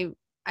list, and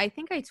I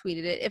think I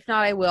tweeted it. If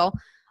not, I will.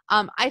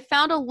 I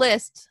found a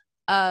list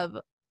of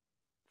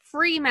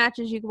free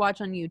matches you can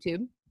watch on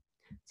YouTube.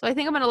 So I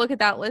think I'm going to look at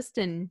that list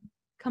and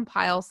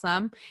compile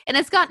some. And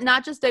it's got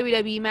not just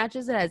WWE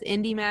matches, it has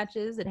indie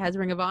matches, it has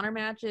Ring of Honor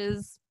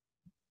matches.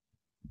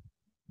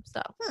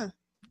 So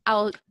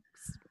I'll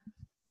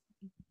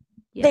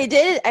They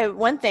did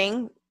one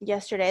thing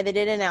yesterday. They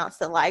did announce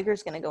that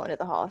Liger's going to go into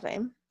the Hall of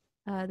Fame.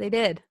 They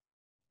did.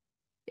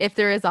 If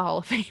there is a Hall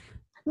of Fame.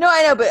 No,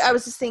 I know, but I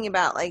was just thinking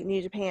about like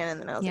New Japan,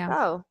 and then I was like,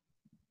 oh,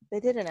 they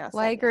did announce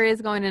Liger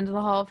is going into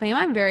the Hall of Fame.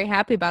 I'm very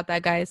happy about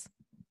that, guys.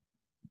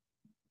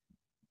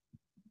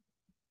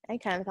 I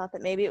kind of thought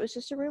that maybe it was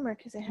just a rumor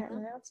because they hadn't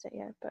announced it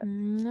yet. But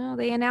no,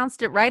 they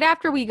announced it right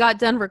after we got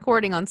done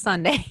recording on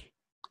Sunday.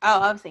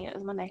 Oh, I was thinking it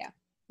was Monday. Yeah.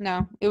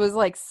 No, it was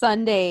like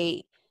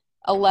Sunday,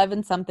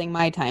 11 something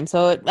my time.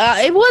 So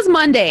it was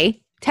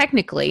Monday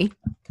technically.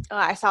 Oh,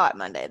 I saw it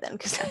Monday then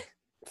because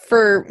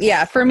for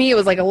me it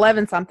was like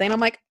 11 something. I'm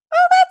like,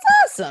 oh,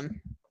 that's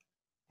awesome.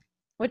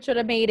 Which would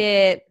have made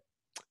it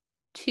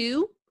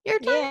 2 your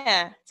time.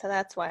 Yeah, so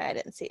that's why I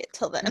didn't see it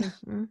till then.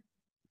 Mm-hmm.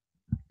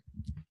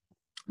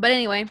 But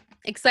anyway,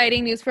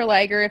 exciting news for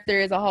Liger if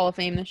there is a Hall of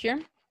Fame this year.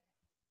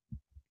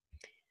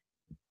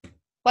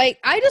 Like,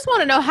 I just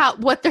want to know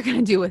what they're going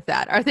to do with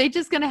that. Are they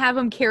just going to have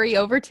him carry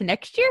over to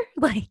next year?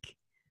 Like,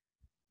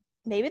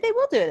 maybe they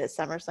will do it at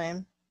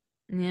SummerSlam.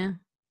 Yeah,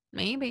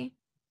 maybe.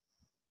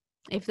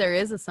 If there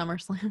is a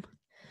SummerSlam.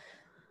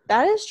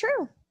 That is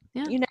true.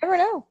 Yeah. You never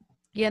know.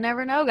 You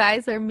never know,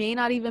 guys. There may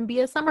not even be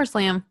a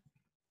SummerSlam.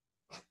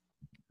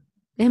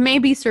 It may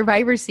be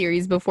Survivor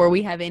Series before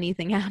we have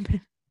anything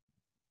happen.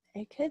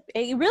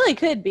 It really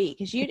could be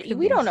because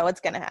we don't know what's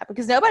going to happen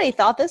because nobody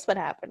thought this would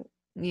happen.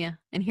 Yeah,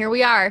 and here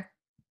we are.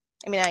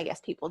 I mean, I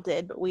guess people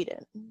did, but we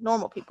didn't.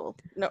 Normal people.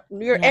 No,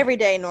 you're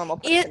everyday normal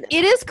person.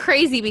 It is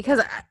crazy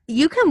because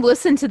you can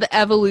listen to the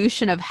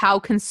evolution of how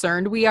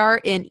concerned we are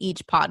in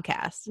each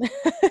podcast.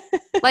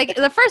 Like,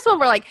 the first one,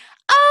 we're like,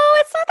 oh,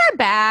 it's not that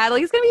bad.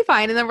 Like, it's going to be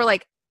fine. And then we're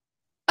like,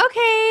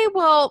 okay,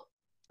 well,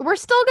 we're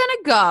still going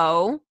to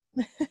go,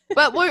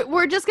 but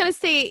we're just going to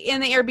stay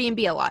in the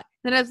Airbnb a lot.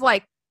 Then it's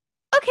like,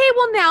 okay,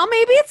 well, now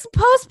maybe it's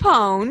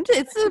postponed.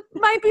 It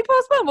might be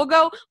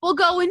postponed. We'll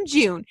go in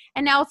June.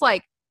 And now it's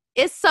like,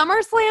 is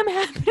SummerSlam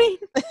happening?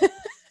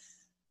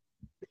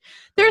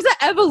 There's an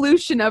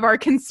evolution of our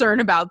concern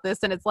about this,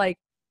 and it's like,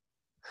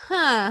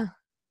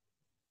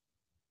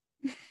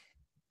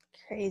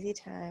 crazy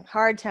time,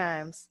 hard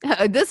times.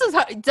 This is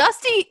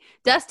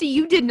Dusty.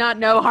 You did not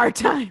know hard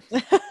times.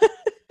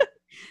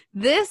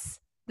 This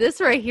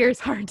right here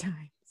is hard times.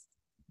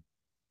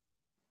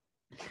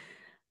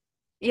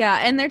 Yeah,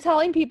 and they're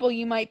telling people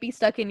you might be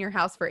stuck in your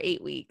house for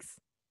 8 weeks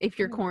if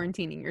you're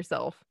quarantining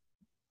yourself.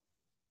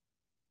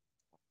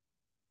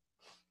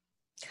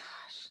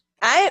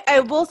 I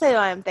will say, though,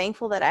 I'm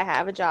thankful that I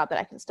have a job that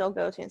I can still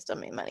go to and still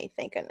make money.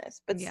 Thank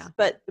goodness.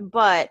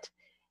 But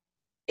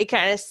it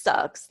kind of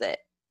sucks that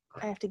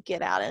I have to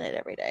get out in it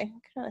every day.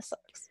 It kind of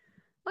sucks.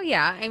 Well,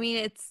 yeah. I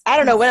mean, I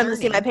don't know when I'm going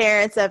to see my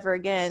parents ever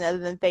again other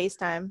than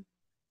FaceTime.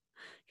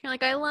 You're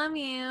like, I love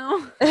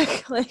you.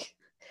 Like,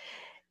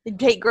 you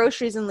take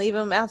groceries and leave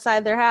them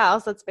outside their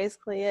house. That's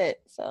basically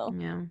it. So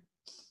yeah.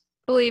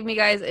 Believe me,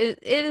 guys, it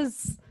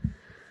is.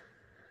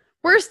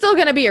 We're still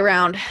going to be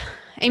around.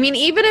 I mean,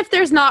 even if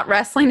there's not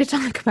wrestling to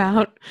talk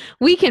about,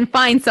 we can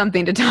find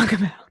something to talk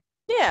about.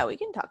 Yeah, we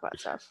can talk about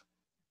stuff.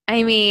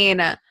 I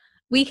mean,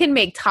 we can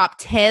make top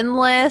 10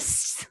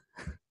 lists.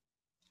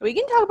 We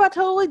can talk about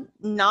totally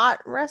not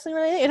wrestling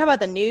related. We can talk about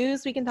the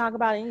news. We can talk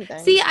about anything.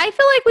 See, I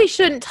feel like we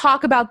shouldn't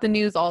talk about the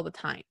news all the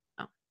time.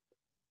 Oh.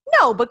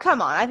 No, but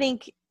come on. I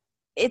think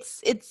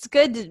it's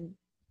good to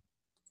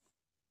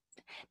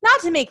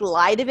not to make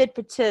light of it,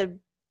 but to.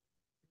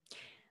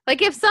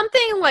 Like, if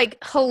something,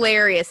 like,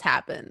 hilarious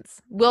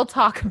happens, we'll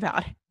talk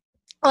about it.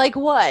 Like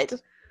what?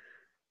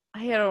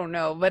 I don't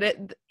know, but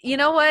you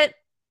know what?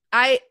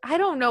 I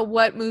don't know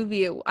what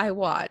movie I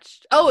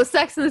watched. Oh,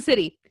 Sex and the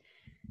City.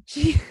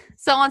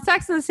 So on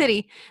Sex and the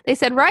City, they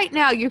said, right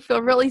now you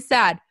feel really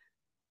sad,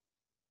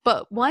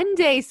 but one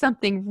day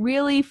something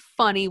really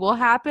funny will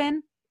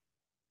happen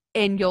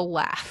and you'll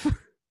laugh.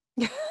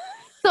 So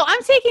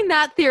I'm taking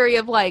that theory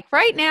of, like,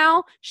 right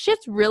now,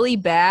 shit's really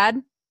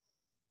bad.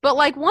 But,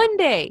 like, one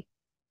day,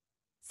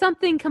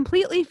 something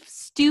completely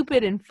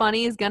stupid and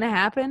funny is going to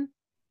happen,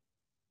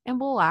 and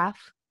we'll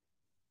laugh.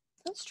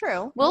 That's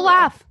true. We'll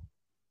laugh.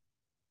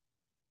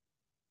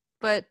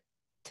 But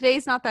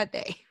today's not that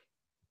day.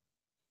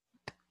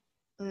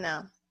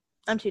 No.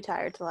 I'm too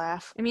tired to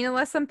laugh. I mean,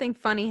 unless something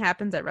funny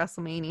happens at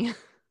WrestleMania.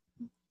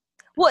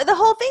 Well, the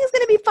whole thing's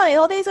going to be funny. The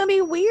whole thing's going to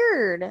be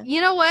weird.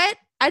 You know what?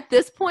 At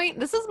this point,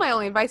 this is my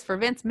only advice for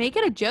Vince. Make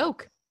it a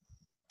joke.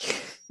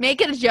 Make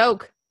it a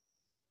joke.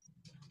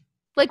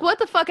 Like, what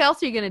the fuck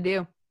else are you going to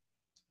do?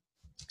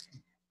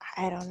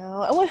 I don't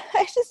know.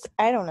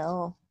 I don't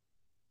know.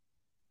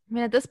 I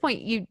mean, at this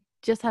point, you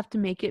just have to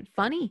make it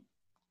funny.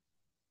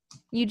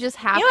 You just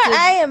have to. You know what?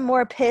 I am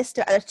more pissed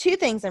about. There's 2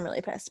 things I'm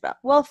really pissed about.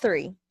 Well,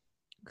 3.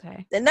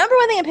 Okay. The number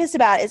 1 thing I'm pissed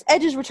about is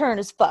Edge's return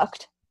is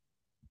fucked.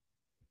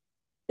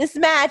 This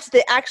match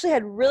that actually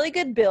had really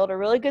good build, a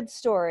really good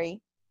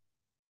story,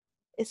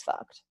 is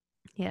fucked.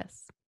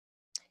 Yes.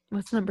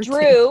 What's number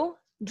 2?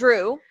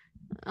 Drew.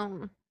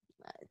 My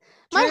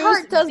Drew's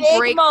heart does big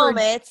break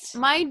moments.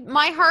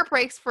 my heart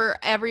breaks for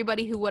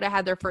everybody who would have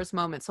had their first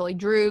moment. So like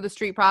Drew, the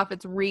Street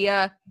Profits,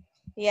 Rhea.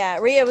 Yeah,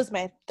 Rhea was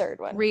my third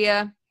one.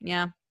 Rhea,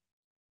 yeah.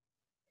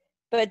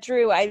 But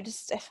Drew, I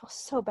feel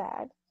so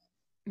bad.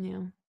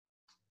 Yeah.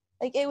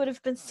 Like, it would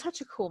have been such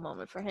a cool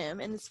moment for him,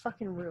 and it's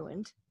fucking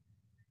ruined.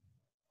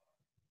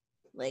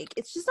 Like,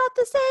 it's just not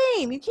the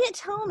same. You can't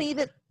tell me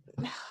that.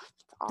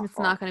 It's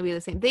not going to be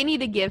the same. They need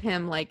to give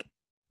him like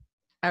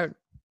a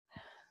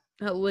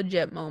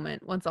legit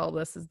moment once all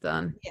this is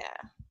done. Yeah.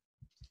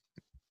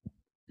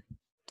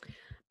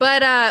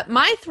 But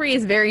my 3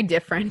 is very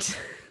different.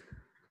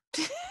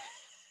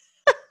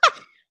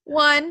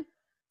 1,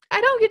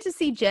 I don't get to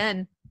see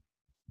Jen.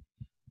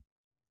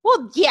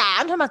 Well, yeah,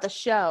 I'm talking about the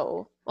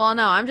show. Well,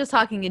 no, I'm just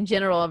talking in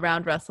general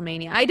around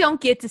WrestleMania. I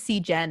don't get to see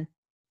Jen.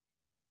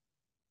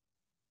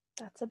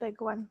 That's a big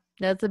one.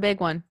 That's a big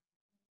one.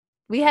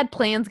 We had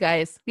plans,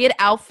 guys. We had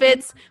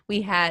outfits.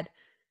 We had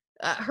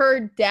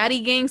her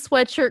Daddy Gang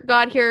sweatshirt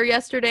got here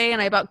yesterday,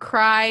 and I about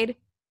cried.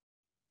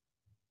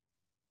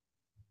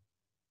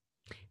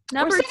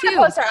 Number We're 2.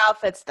 post our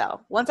outfits,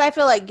 though. Once I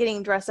feel like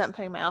getting dressed up and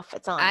putting my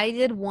outfits on. I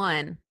did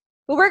 1.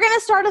 But we're going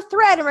to start a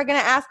thread, and we're going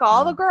to ask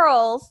all the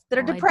girls that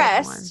are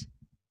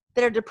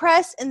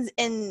depressed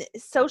and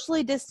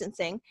socially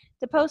distancing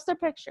to post their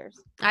pictures.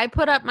 I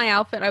put up my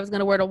outfit I was going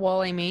to wear to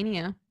Wall-E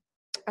Mania.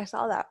 I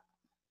saw that.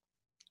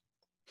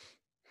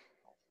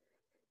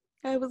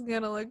 I was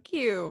going to look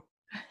cute.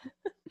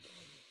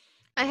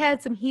 I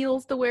had some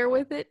heels to wear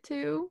with it,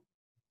 too.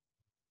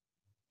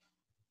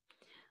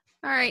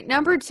 All right,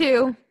 number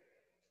 2.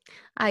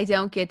 I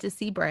don't get to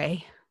see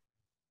Bray.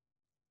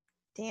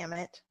 Damn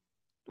it.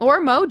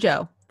 Or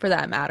Mojo, for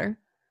that matter.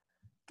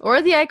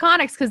 Or the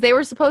Iconics, because they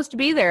were supposed to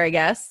be there, I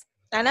guess.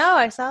 I know,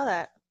 I saw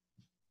that.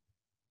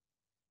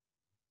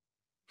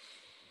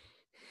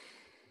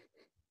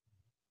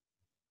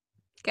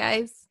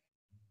 Guys.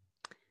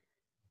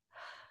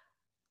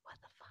 What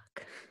the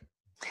fuck?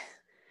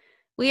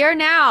 We are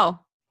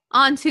now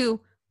on to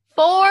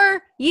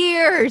 4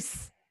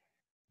 years.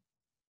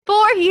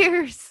 4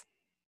 years.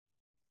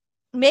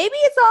 Maybe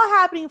it's all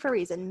happening for a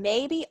reason.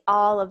 Maybe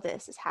all of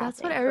this is happening.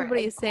 That's what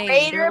everybody is saying.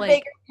 Greater, like,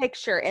 bigger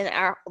picture in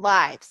our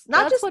lives.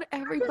 Not that's just what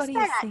everybody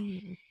is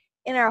saying.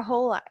 In our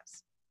whole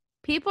lives.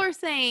 People are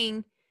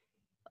saying,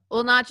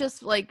 well, not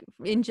just like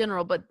in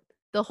general, but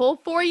the whole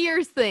 4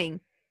 years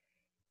thing.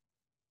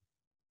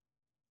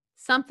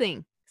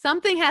 Something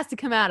has to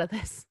come out of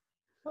this.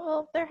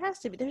 Well, there has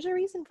to be. There's a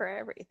reason for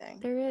everything.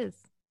 There is.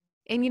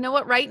 And you know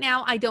what? Right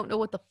now, I don't know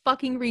what the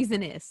fucking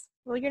reason is.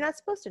 Well, you're not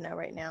supposed to know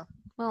right now.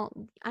 Well,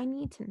 I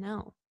need to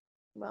know.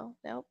 Well,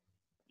 nope.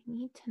 I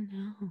need to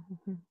know.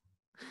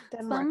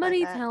 Doesn't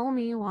Somebody work like that. tell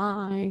me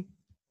why.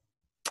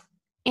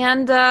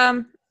 And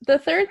the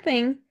third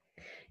thing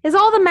is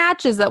all the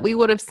matches that we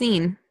would have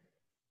seen.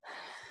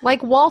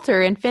 Like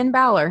Walter and Finn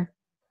Balor.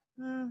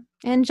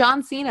 And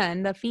John Cena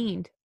and The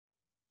Fiend.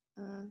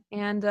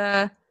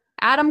 And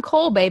Adam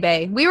Cole,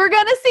 baby. We were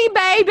going to see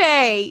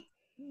baby.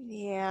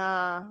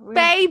 Yeah.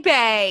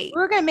 Baby.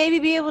 We're going to maybe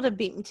be able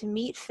to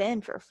meet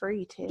Finn for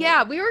free, too.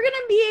 Yeah, we were going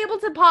to be able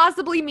to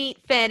possibly meet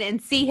Finn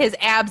and see his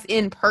abs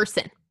in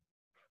person.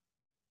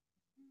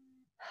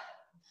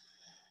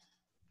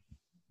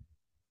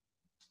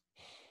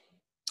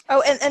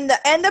 Oh, and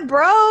the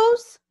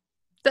bros.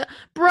 The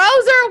bros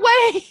are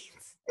ways.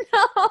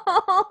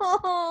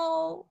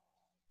 No.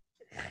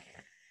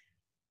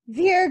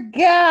 Dear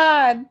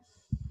God.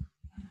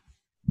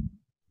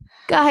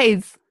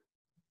 Guys.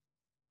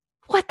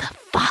 What the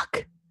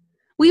fuck?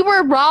 We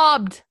were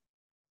robbed.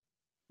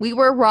 We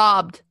were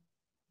robbed.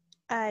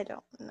 I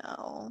don't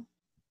know.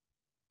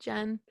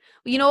 Jen.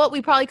 You know what?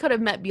 We probably could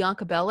have met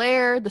Bianca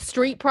Belair, the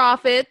Street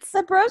Profits.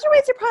 The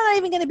Broserweights are probably not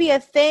even going to be a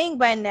thing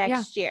by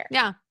next year.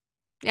 Yeah.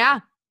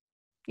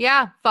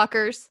 Yeah,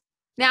 fuckers.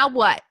 Now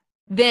what?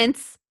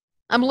 Vince,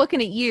 I'm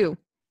looking at you.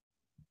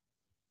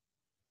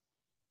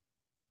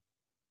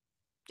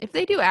 If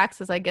they do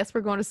Access, I guess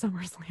we're going to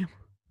SummerSlam.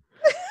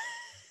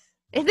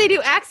 If they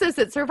do Access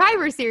at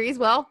Survivor Series,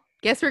 well,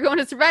 guess we're going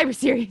to Survivor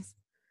Series.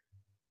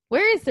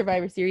 Where is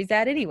Survivor Series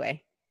at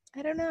anyway?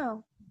 I don't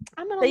know.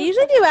 They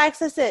usually do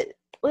Access at,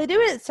 well, they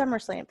do it at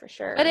SummerSlam for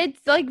sure. But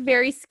it's like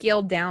very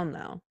scaled down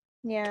though.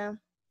 Yeah.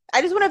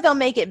 I just wonder if they'll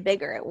make it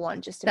bigger at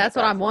one just to That's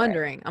make what up I'm for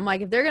wondering. I'm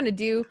like, if they're going to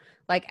do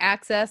like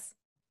Access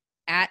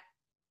at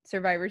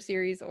Survivor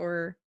Series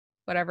or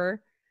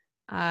whatever,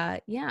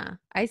 yeah,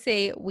 I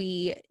say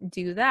we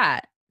do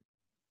that.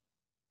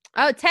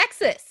 Oh,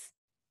 Texas.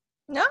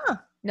 No.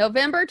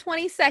 November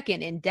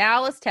 22nd in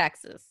Dallas,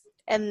 Texas.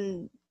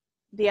 And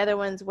the other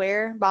one's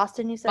where?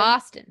 Boston, you said?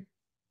 Boston.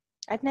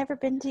 I've never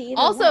been to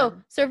either Also,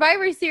 one.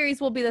 Survivor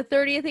Series will be the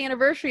 30th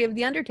anniversary of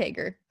The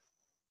Undertaker.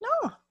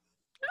 No.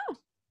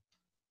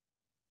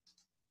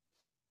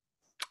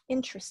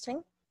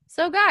 Interesting.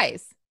 So,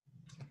 guys,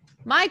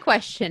 my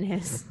question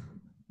is...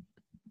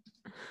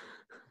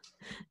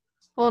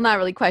 Well, not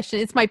really question.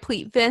 It's my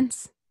plea,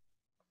 Vince.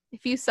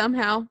 If you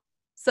somehow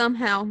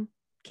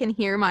can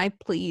hear my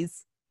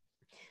pleas,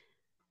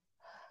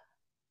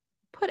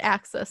 put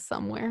access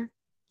somewhere.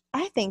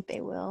 I think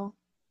they will.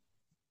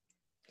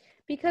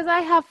 Because I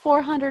have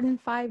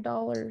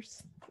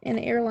 $405 in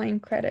airline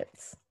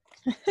credits.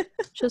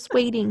 Just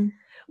waiting.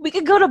 We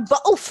could go to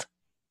both.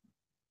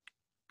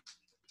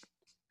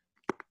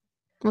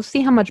 We'll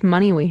see how much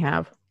money we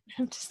have.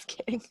 I'm just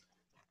kidding.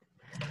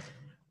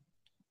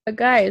 But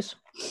guys,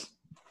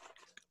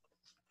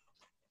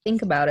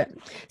 think about it.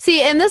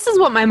 See, and this is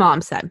what my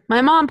mom said.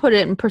 My mom put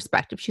it in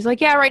perspective. She's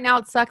like, yeah, right now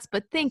it sucks,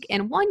 but think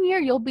in 1 year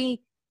you'll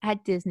be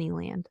at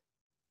Disneyland.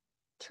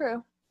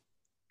 True.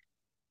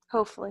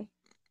 Hopefully.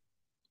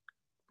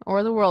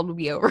 Or the world will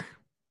be over.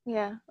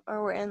 Yeah.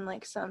 Or we're in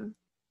like some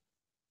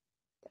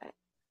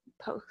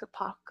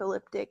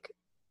post-apocalyptic.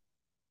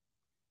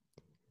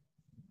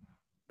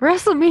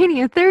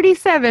 WrestleMania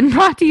 37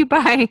 brought to you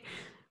by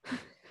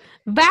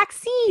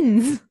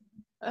vaccines.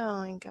 Oh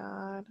my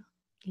God.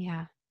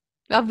 Yeah.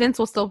 Well, Vince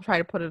will still try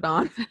to put it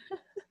on.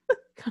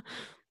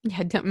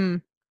 Yeah.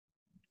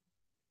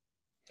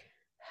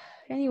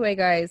 Anyway,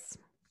 guys.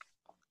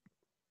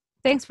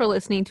 Thanks for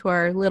listening to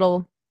our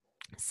little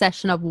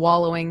session of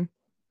wallowing.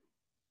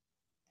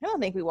 I don't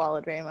think we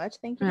wallowed very much.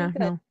 Thank you. Good.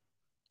 No.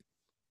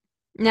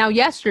 Now,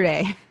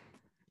 yesterday,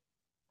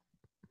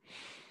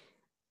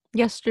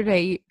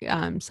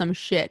 some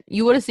shit.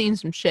 You would have seen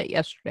some shit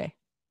yesterday.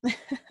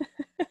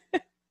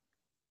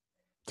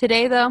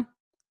 Today, though,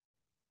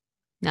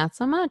 not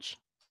so much.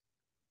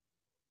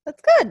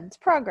 That's good. It's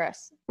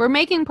progress. We're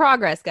making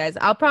progress, guys.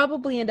 I'll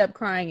probably end up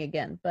crying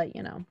again, but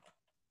you know.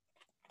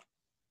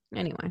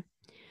 Anyway,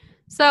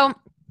 so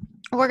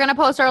we're gonna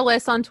post our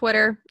list on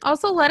Twitter.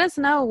 Also, let us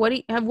know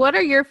what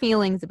are your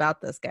feelings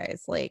about this,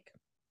 guys? Like,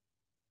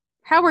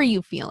 how are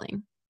you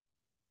feeling?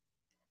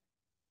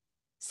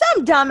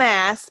 Some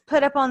dumbass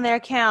put up on their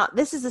account,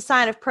 this is a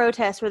sign of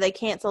protest where they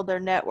canceled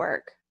their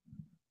network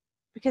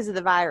because of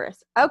the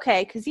virus.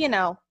 Okay, because, you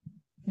know.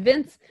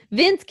 Vince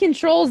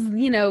controls,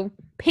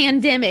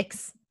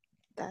 pandemics.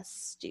 That's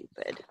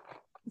stupid.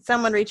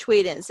 Someone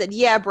retweeted and said,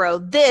 yeah, bro,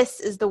 this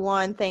is the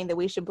one thing that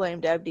we should blame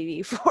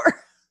WDD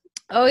for.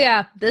 Oh,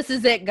 yeah. This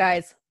is it,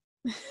 guys.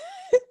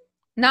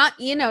 Not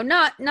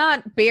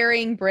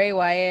burying Bray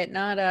Wyatt,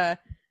 not,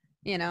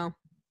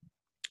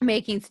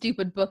 making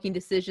stupid booking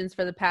decisions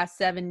for the past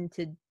 7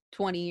 to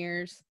 20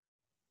 years.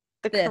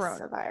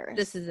 Coronavirus.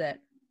 This is it.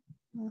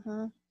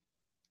 Mm-hmm.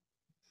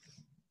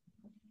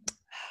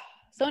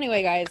 So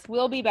anyway, guys,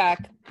 we'll be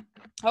back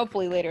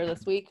hopefully later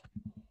this week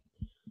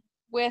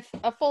with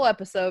a full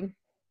episode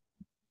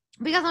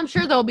because I'm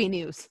sure there'll be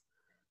news.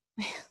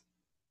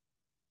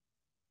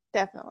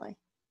 Definitely.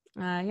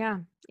 Yeah.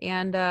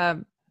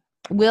 And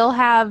we'll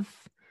have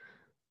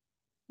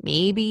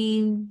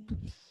maybe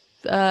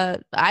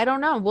I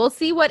don't know. We'll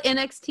see what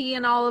NXT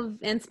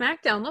and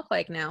SmackDown look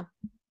like now.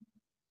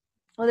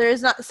 Well, there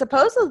is not,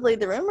 supposedly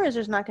the rumor is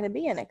there's not going to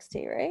be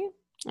NXT, right?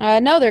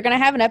 No, they're going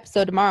to have an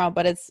episode tomorrow,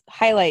 but it's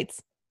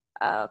highlights.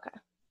 Oh, okay.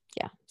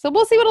 Yeah. So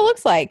we'll see what it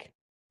looks like.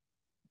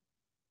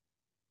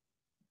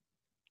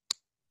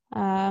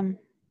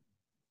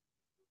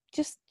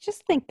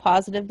 Just think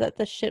positive that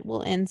this shit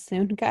will end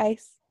soon,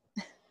 guys.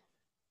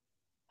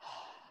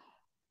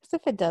 Because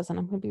if it doesn't,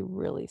 I'm going to be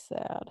really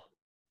sad.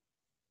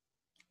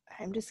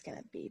 I'm just going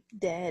to be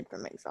dead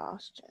from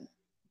exhaustion.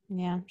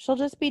 Yeah, she'll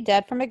just be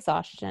dead from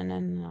exhaustion,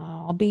 and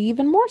I'll be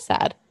even more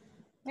sad.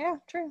 Yeah,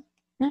 true.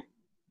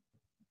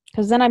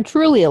 Because then I'm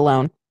truly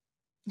alone.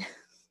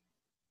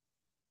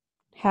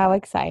 How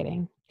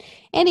exciting.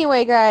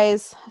 Anyway,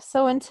 guys,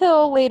 so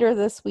until later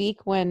this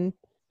week when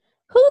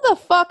who the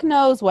fuck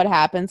knows what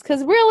happens?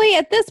 Because really,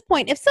 at this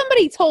point, if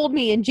somebody told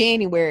me in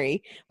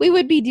January we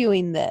would be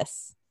doing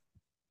this,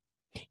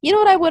 you know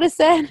what I would have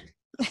said?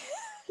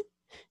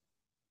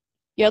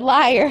 You're a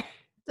liar.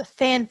 The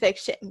fan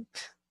fiction.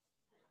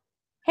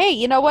 Hey,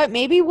 you know what?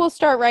 Maybe we'll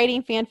start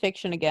writing fan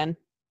fiction again.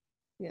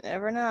 You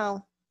never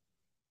know.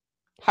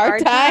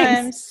 Hard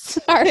times.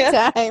 Hard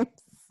times.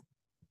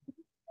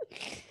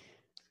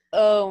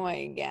 Oh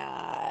my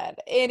God.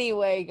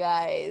 Anyway,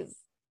 guys,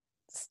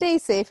 stay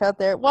safe out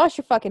there. Wash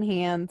your fucking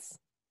hands.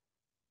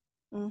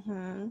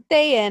 Mm-hmm.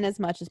 Stay in as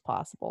much as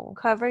possible.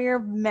 Cover your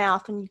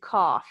mouth when you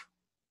cough.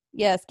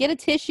 Yes, get a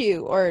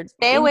tissue or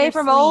stay away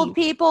from old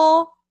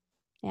people.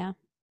 Yeah.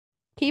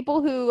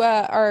 People who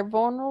are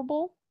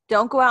vulnerable.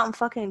 Don't go out in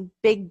fucking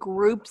big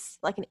groups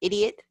like an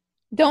idiot.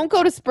 Don't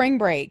go to spring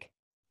break.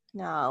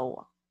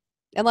 No.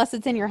 Unless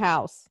it's in your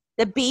house.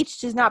 The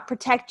beach does not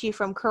protect you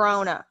from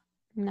corona.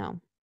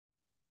 No.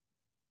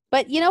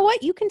 But you know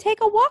what? You can take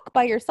a walk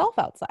by yourself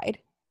outside.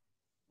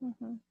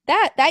 Mm-hmm.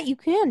 That you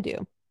can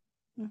do.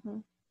 Mm-hmm.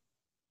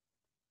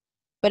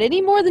 But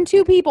any more than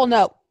 2 people,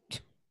 no.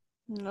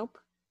 Nope.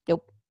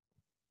 Nope.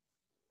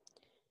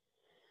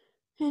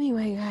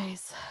 Anyway,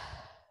 guys.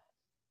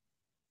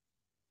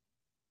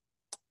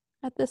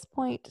 At this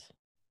point,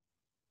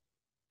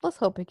 let's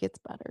hope it gets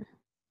better.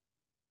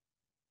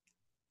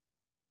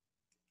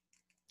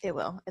 It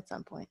will at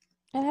some point.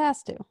 It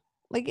has to.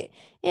 Like,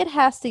 it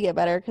has to get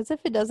better, because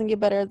if it doesn't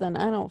get better, then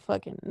I don't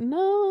fucking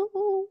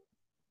know.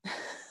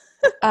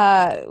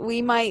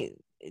 We might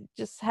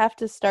just have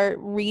to start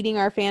reading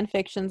our fan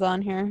fictions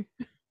on here.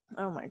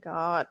 Oh my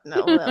god,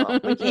 no,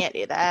 we can't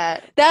do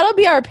that. That'll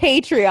be our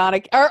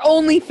Patreon, our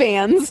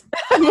OnlyFans.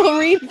 We'll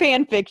read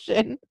fan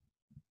fiction.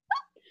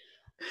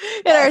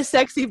 In our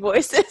sexy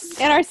voices.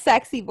 And our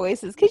sexy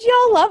voices, because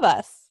y'all love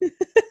us.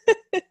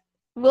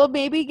 We'll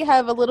maybe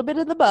have a little bit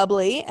of the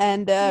bubbly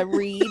and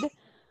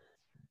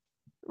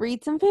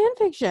read some fan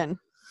fiction.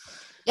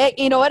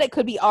 You know what? It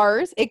could be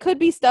ours. It could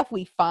be stuff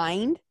we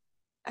find.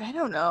 I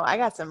don't know. I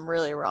got some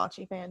really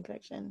raunchy fan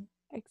fiction.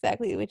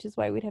 Exactly, which is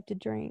why we'd have to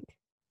drink.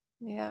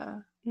 Yeah.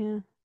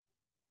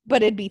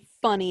 But it'd be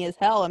funny as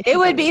hell. And it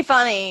would be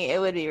funny. It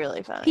would be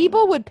really funny.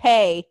 People would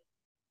pay.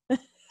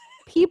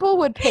 People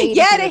would pay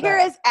to hear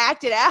us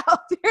act it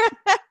out.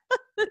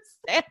 The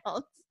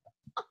sounds.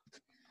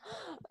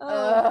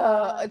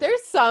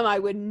 There's some I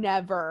would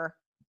never,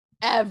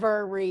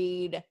 ever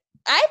read.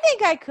 I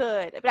think I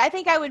could, but I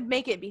think I would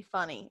make it be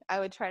funny. I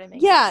would try to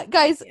make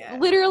guys,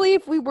 literally,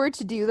 if we were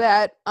to do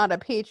that on a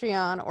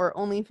Patreon or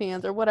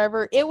OnlyFans or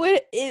whatever, it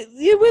would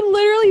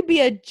literally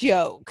be a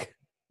joke.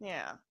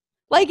 Yeah.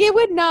 Like, it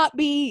would not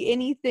be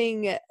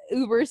anything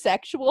uber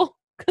sexual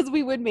because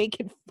we would make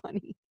it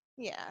funny.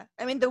 Yeah.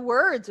 I mean, the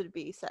words would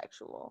be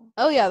sexual.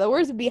 Oh, yeah. The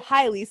words would be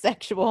highly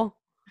sexual.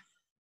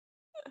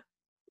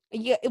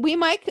 Yeah, we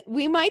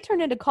might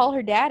turn into Call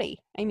Her Daddy.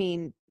 I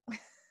mean, if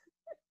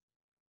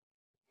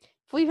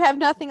we have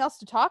nothing else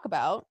to talk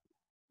about.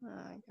 Oh,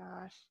 my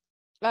gosh.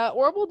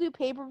 Or we'll do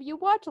pay-per-view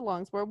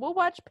watch-alongs where we'll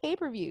watch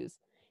pay-per-views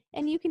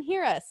and you can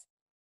hear us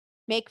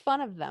make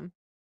fun of them.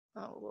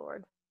 Oh,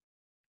 Lord.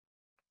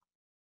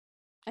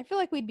 I feel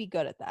like we'd be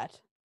good at that.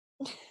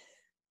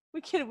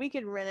 We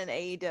could rent an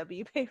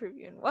AEW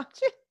pay-per-view and watch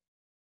it.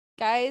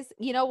 Guys,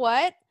 you know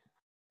what?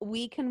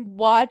 We can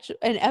watch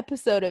an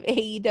episode of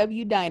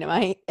AEW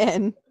Dynamite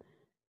and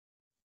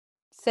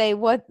say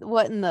what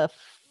in the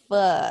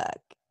fuck?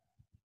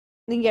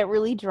 Then get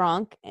really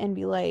drunk and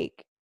be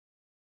like,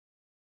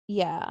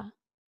 yeah,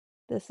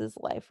 this is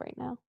life right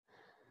now.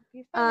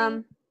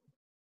 But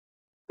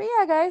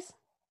yeah, guys,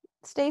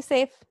 stay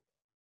safe.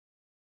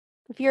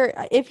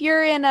 If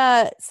you're in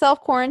a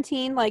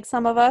self-quarantine like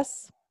some of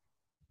us,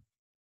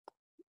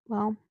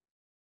 well,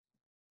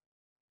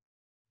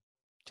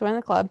 join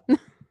the club.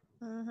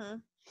 Mm-hmm.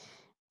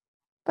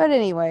 But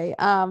anyway,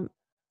 go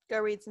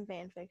read some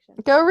fan fiction.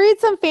 Go read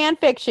some fan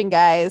fiction,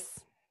 guys.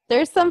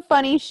 There's some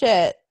funny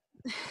shit.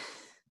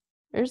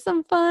 There's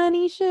some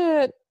funny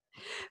shit.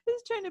 I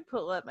was trying to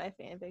pull up my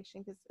fan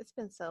fiction because it's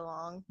been so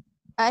long.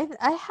 I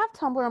have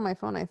Tumblr on my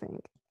phone, I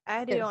think.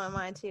 I do on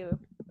mine too.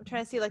 I'm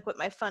trying to see like what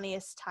my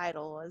funniest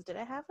title was. Did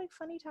I have like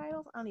funny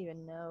titles? I don't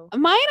even know.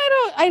 Mine,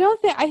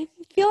 I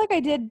feel like I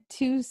did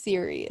too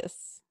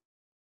serious.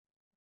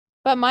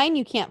 But mine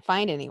you can't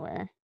find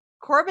anywhere.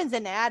 Corbin's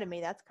Anatomy,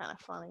 that's kind of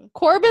funny.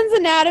 Corbin's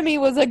Anatomy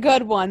was a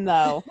good one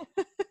though.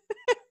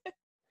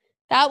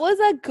 That was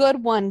a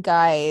good one,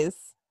 guys.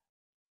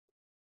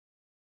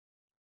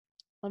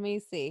 Let me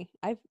see.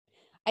 I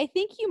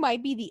think you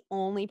might be the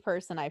only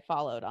person I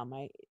followed on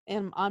my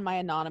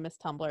anonymous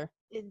Tumblr.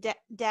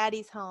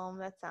 Daddy's Home.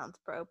 That sounds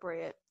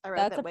appropriate. I read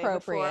That's that way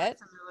appropriate.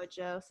 before. Samoa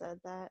Joe said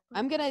that.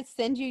 I'm gonna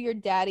send you your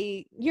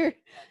daddy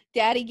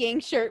gang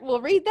shirt.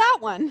 We'll read that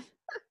one.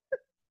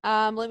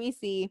 Let me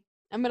see.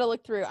 I'm gonna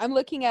look through. I'm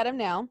looking at him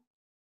now.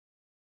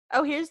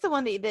 Oh, here's the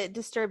one that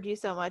disturbed you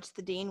so much.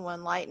 The Dean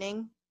one,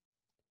 Lightning.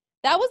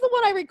 That was the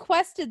one I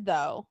requested,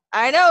 though.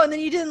 I know, and then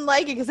you didn't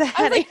like it because I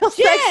had like, anal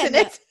sex in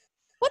it.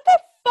 What the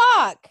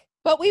fuck?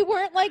 But we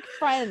weren't like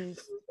friends.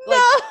 No.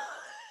 Like,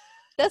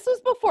 this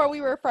was before we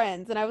were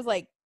friends, and I was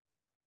like,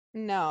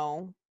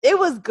 no. It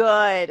was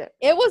good.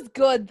 It was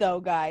good,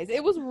 though, guys.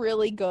 It was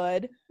really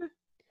good.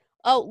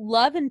 Oh,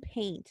 Love and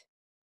Paint.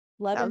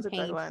 Love and Paint. That was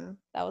a good one.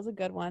 That was a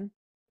good one.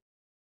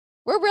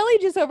 We're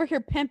really just over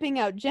here pimping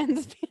out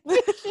Jen's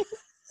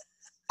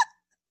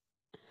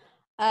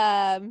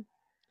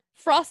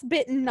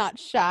Frostbitten, Not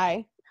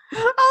Shy.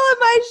 All of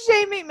my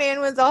Shane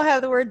McMahon ones all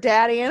have the word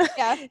daddy in it.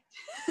 Yeah.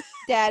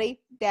 Daddy.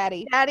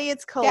 Daddy,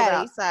 it's cold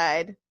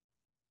outside.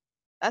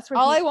 That's where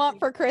all I want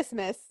for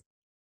Christmas.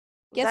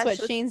 Guess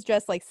what? Shane's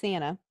dressed like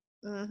Santa.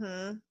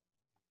 Mm-hmm.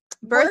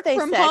 Birthday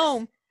from sex.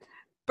 Home.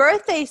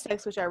 Birthday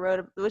sex, which I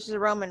wrote, which is a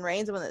Roman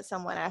Reigns one that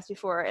someone asked me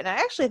for, and I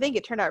actually think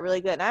it turned out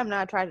really good. And I'm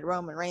not tried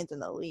Roman Reigns in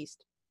the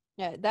least.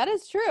 Yeah, that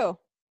is true.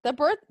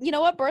 You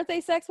know what? Birthday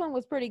sex one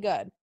was pretty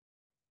good.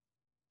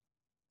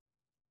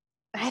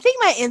 I think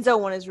my Enzo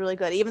one is really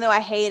good. Even though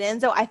I hate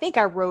Enzo, I think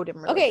I wrote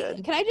him really good.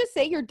 Okay, can I just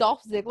say your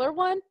Dolph Ziggler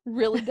one?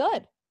 Really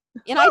good.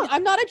 And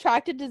I'm not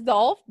attracted to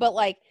Dolph, but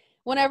like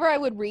whenever I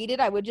would read it,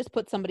 I would just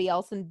put somebody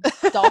else in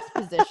Dolph's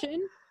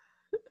position.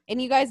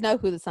 And you guys know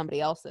who the somebody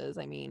else is.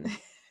 I mean,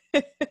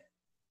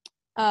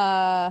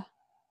 What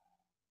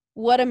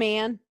a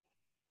Man.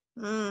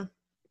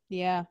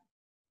 Yeah.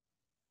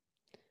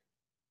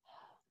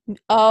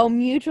 Oh,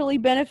 Mutually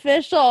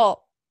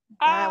Beneficial.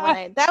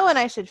 That one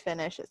I should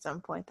finish at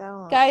some point. That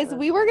one, guys,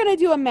 we were gonna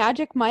do a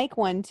Magic Mike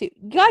one too.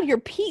 God, your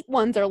Pete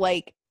ones are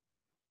like,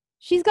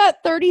 she's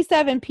got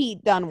 37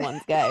 Pete done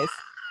ones, guys.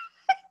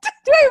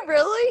 Do I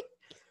really?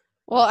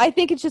 Well, I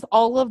think it's just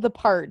all of the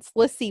parts.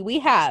 Let's see.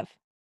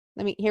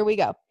 Here we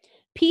go.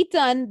 Pete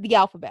Dunne, the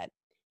alphabet.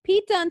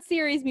 Pete Dunne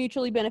series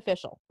mutually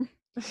beneficial.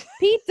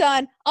 Pete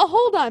Dunne, a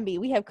hold on me.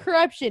 We have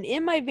corruption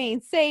in my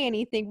veins. Say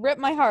anything. Rip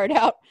my heart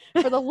out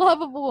for the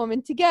love of a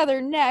woman. Together.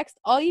 Next.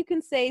 All you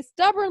can say.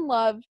 Stubborn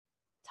love.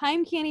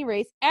 Time can't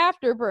erase.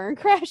 Afterburn.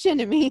 Crash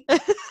into me.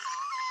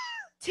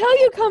 Till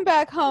you come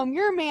back home.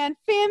 Your man.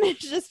 Famine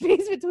is the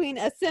space between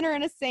a sinner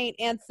and a saint.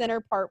 And Sinner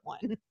Part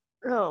 1.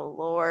 Oh,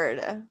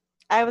 Lord.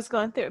 I was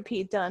going through a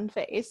Pete Dunne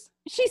phase.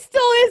 She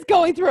still is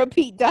going through a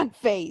Pete Dunne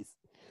phase.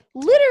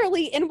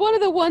 Literally, in one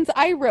of the ones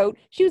I wrote,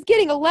 she was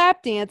getting a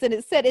lap dance and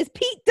it said, "Is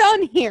Pete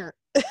Dunne here?"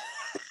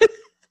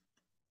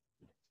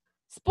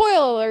 Spoiler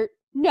alert,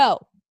 no,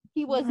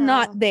 he was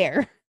not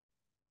there.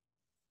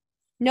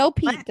 No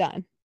Pete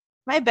Dunne.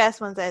 My best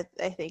ones, I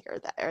think,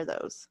 are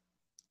those.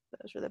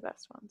 Those were the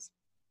best ones.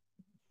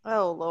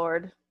 Oh,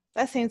 Lord.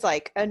 That seems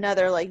like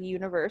another,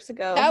 universe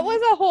ago. That was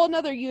a whole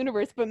nother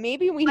universe, but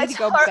maybe we need to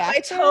go back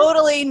there.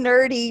 Totally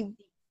nerdy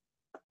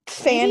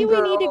fangirl. Maybe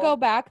we need to go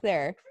back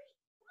there.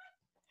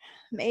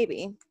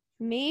 Maybe.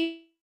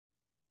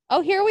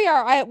 Oh, here we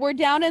are. We're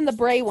down in the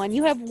Bray one.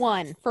 You have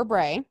one for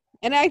Bray.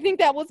 And I think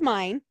that was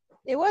mine.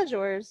 It was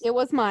yours. It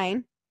was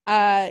mine.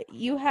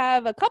 You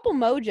have a couple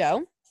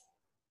Mojo.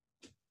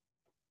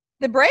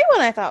 The Bray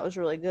one I thought was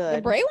really good.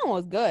 The Bray one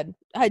was good.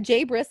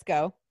 Jay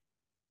Briscoe.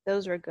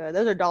 Those are good.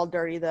 Those are all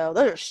dirty, though.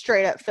 Those are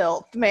straight up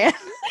filth, man.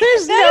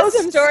 There's no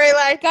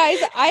storyline. Guys,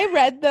 I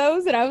read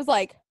those and I was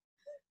like,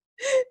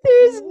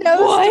 there's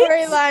no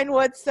storyline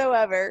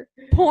whatsoever.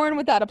 Porn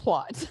without a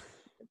plot.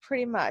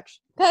 Pretty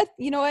much.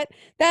 You know what?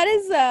 That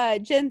is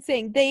Jen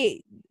saying,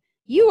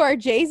 you are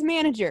Jay's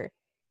manager.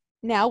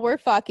 Now we're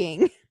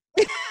fucking.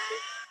 You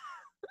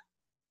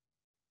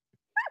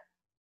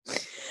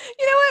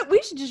know what?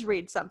 We should just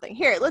read something.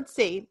 Here, let's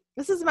see.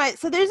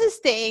 So there's this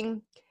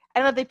thing. I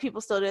don't think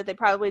people still do it. They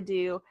probably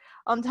do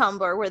on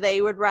Tumblr where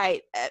they would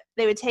write,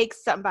 they would take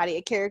somebody,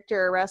 a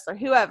character, a wrestler,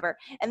 whoever,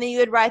 and then you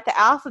would write the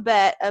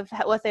alphabet of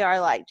what they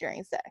are like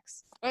during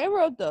sex. I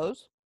wrote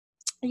those.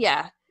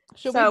 Yeah.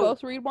 Should we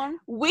both read one?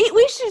 We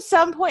should at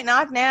some point,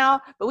 not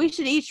now, but we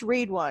should each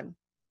read one.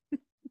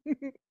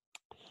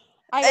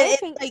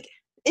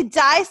 It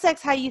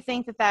dissects how you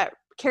think that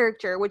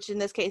character, which in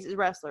this case is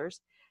wrestlers,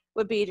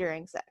 would be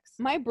during sex.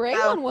 My Bray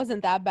one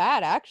wasn't that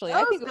bad, actually.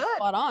 I think it was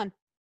spot on.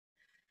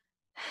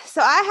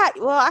 So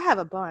I have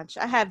a bunch.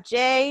 I have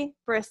Jay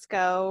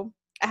Briscoe.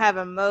 I have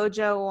a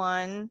Mojo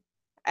one.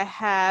 I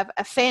have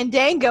a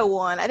Fandango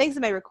one. I think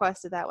somebody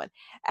requested that one.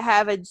 I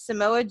have a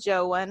Samoa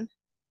Joe one.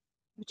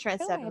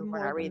 Trent Seven.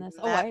 We're not reading this.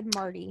 I had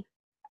Marty.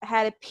 I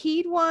had a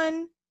Pete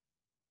one.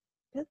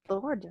 Good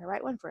Lord, did I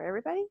write one for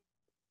everybody?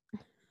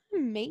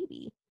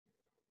 Maybe.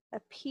 A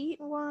Pete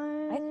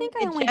one. I think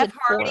I only Jeff did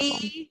 4 Hardy.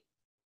 of them.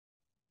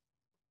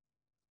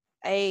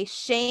 A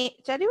Shane.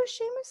 Did I do a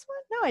Sheamus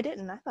one? No, I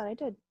didn't. I thought I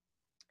did.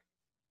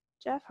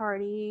 Jeff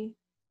Hardy.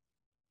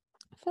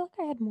 I feel like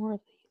I had more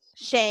of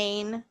these.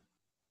 Shane.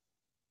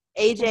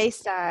 AJ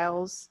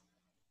Styles.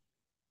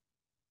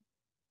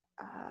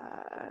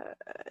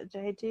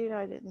 Did I do? No,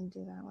 I didn't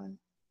do that one.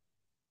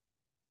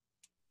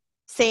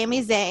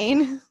 Sami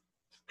Zayn.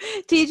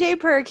 TJ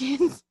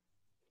Perkins.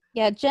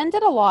 Yeah, Jen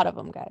did a lot of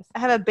them, guys. I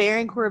have a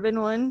Baron Corbin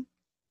one.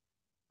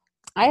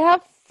 I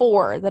have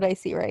 4 that I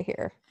see right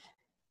here.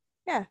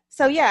 Yeah.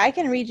 So, yeah, I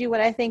can read you what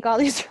I think all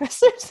these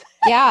wrestlers.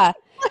 Yeah.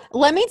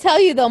 Let me tell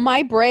you, though,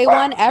 my Bray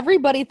one,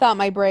 everybody thought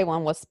my Bray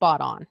one was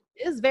spot on.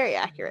 It was very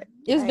accurate.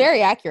 It was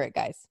very accurate,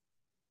 guys.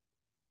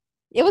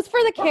 It was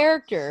for the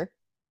character.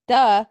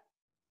 Duh.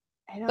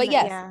 Yes.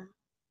 Yeah.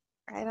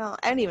 I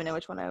don't even know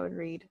which one I would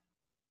read.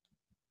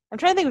 I'm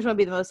trying to think which one would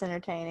be the most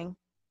entertaining.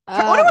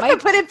 What am I going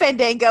to put in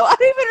Fandango? I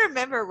don't even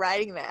remember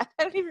writing that.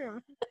 I don't even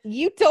remember.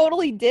 You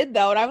totally did,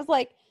 though. And I was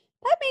like,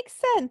 that makes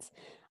sense.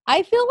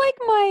 I feel like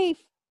my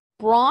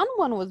Braun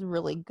one was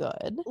really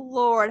good.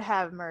 Lord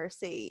have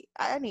mercy.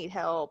 I need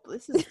help.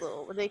 This is a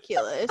little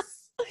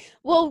ridiculous.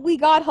 Well, we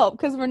got help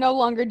because we're no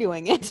longer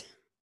doing it.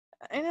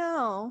 I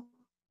know.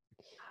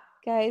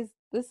 Guys,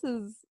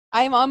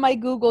 I'm on my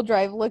Google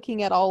Drive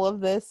looking at all of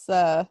this.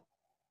 Oh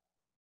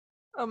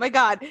my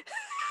God.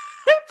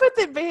 I put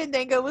that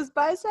Fandango was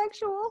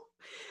bisexual.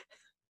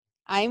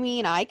 I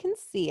mean, I can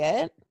see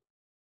it.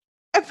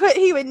 I put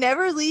he would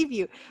never leave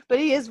you, but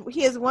he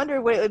has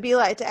wondered what it would be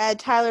like to add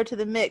Tyler to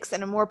the mix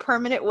in a more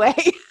permanent way.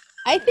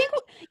 I think,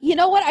 you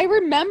know what? I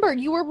remember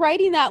you were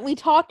writing that and we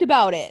talked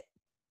about it.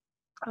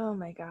 Oh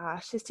my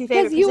gosh. His 2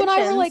 favorite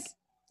positions.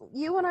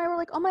 You and I were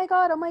like, oh my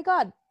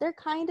God, they're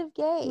kind of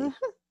gay.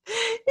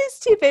 His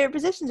 2 favorite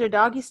positions are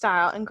doggy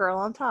style and girl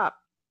on top.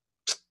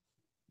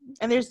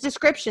 And there's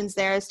descriptions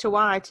there as to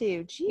why,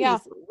 too.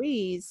 Jeez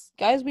Louise.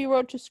 Guys, we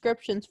wrote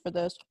descriptions for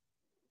this.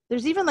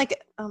 There's even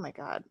oh my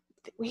God.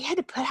 We had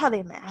to put how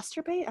they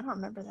masturbate? I don't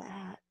remember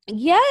that.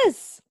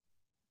 Yes.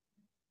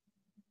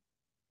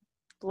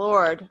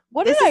 Lord.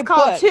 What did I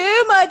called put?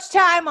 Too much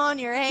time on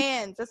your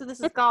hands. That's what this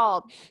is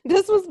called.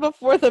 This was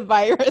before the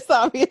virus,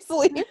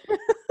 obviously.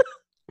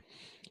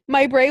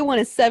 My Bray one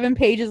is 7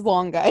 pages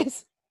long,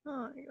 guys.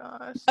 Oh my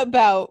gosh.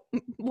 about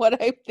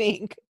what I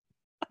think.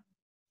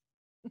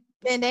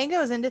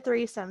 Fandango's into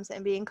threesomes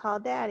and being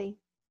called daddy.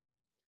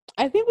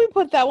 I think we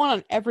put that one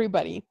on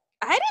everybody.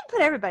 I didn't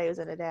put everybody who's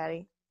into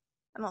daddy.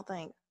 I don't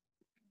think.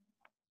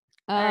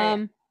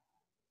 right.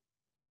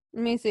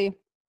 Let me see.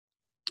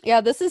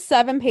 Yeah, this is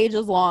 7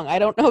 pages long. I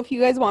don't know if you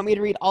guys want me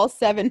to read all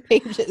 7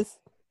 pages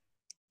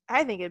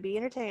I think it'd be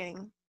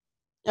entertaining.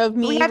 of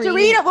me. We have to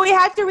read it, but we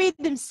have to read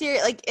them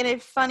like in a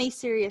funny,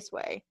 serious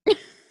way.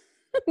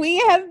 We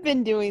have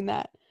been doing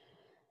that.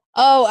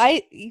 Oh,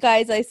 I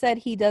said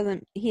he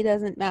doesn't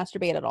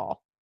masturbate at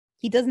all.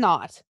 He does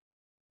not.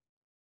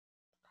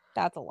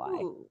 That's a lie.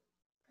 Ooh,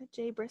 that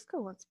Jay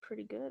Briscoe one's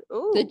pretty good.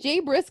 Ooh. The Jay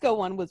Briscoe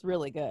one was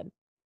really good.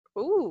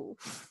 Ooh.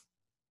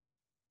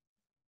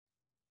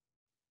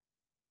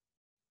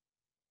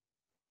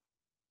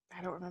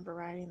 I don't remember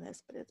writing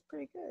this, but it's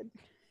pretty good.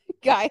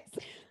 Guys,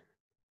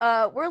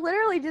 we're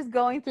literally just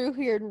going through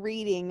here and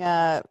reading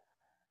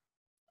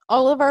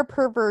all of our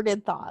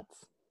perverted thoughts.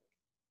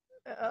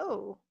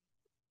 Oh.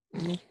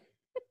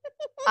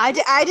 I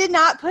did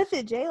not put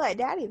the J like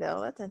daddy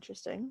though. That's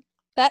interesting.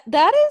 That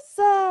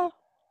is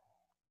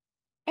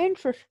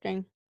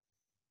interesting.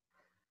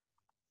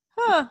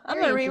 Huh. I'm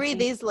Very gonna reread interesting.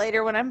 these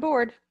later when I'm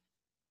bored.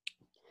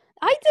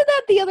 I did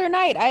that the other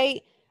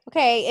night.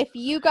 Okay, if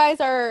you guys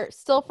are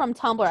still from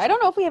Tumblr, I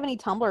don't know if we have any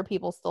Tumblr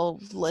people still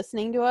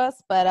listening to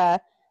us,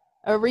 but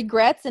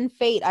Regrets and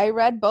Fate, I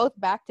read both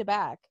back to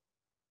back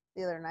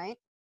the other night.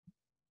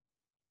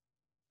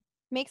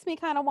 Makes me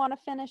kind of want to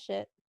finish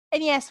it.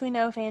 And yes, we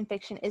know fan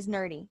fiction is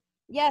nerdy.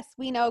 Yes,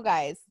 we know,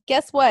 guys.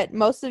 Guess what?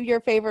 Most of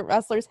your favorite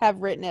wrestlers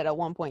have written it at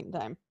one point in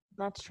time.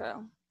 That's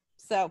true.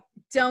 So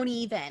don't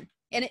even.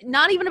 And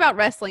not even about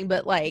wrestling,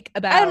 but like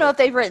about. I don't know if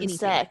they've written anything.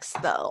 sex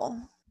though.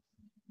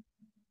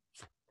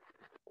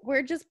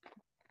 We're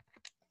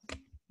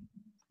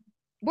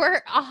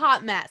a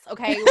hot mess,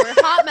 okay? We're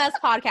hot mess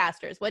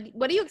podcasters.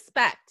 What do you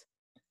expect?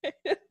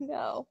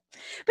 No.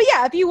 But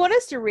yeah, if you want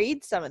us to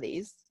read some of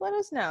these, let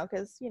us know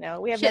because we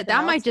have Shit, nothing that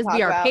else might to just be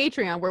talk our about.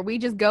 Patreon where we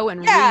just go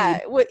and Yeah,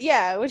 read. would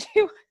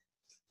you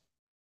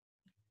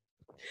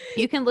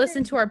You can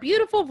listen to our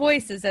beautiful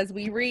voices as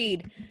we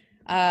read.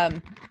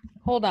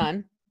 Hold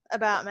on.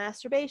 about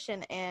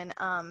masturbation and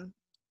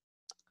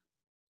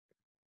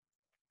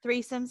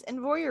threesomes and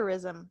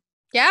voyeurism.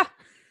 Yeah.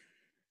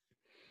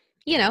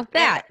 You know,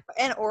 that.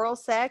 And oral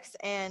sex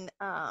and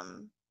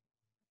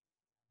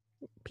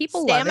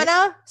People love it.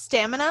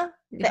 Stamina.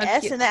 The Yeah,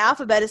 S in the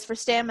alphabet is for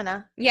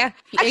stamina. Yeah.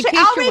 in Actually, case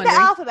I'll you're read the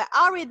wondering. alphabet.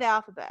 I'll read the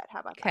alphabet. How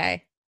about that?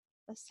 Okay.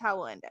 That's how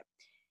we'll end it.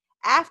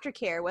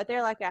 Aftercare, what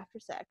they're like after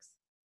sex.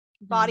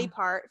 Body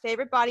part,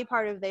 favorite body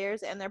part of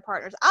theirs and their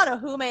partners. I don't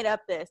know who made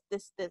up this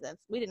business.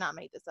 We did not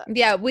make this up.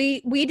 Yeah,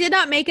 we did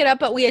not make it up,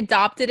 but we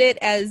adopted it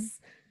as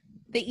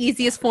the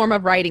easiest form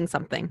of writing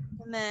something.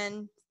 And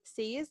then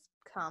C is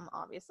come,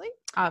 obviously.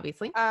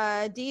 Obviously.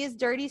 D is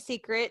dirty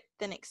secret,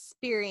 then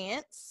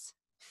experience.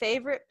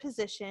 Favorite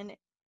position,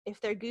 if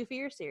they're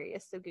goofy or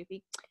serious, so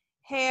goofy.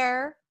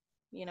 Hair,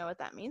 you know what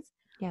that means.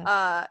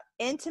 Yes.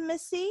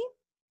 Intimacy,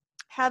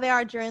 how they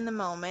are during the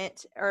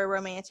moment, or a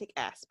romantic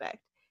aspect.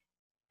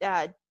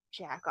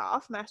 Jack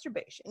off,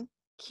 masturbation.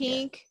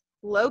 Kink,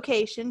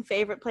 location,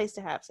 favorite place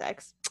to have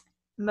sex.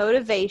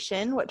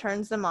 Motivation, what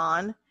turns them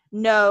on.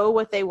 Know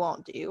what they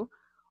won't do.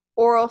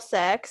 Oral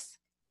sex.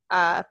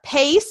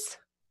 Pace,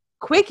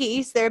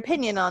 quickies, their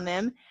opinion on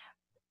them.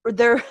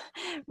 Their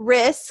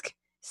risk,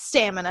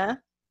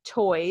 stamina,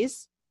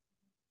 toys.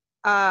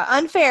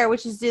 Unfair,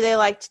 which is do they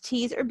like to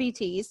tease or be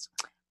teased.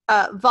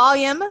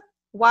 Volume,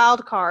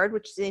 wild card,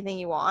 which is anything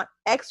you want.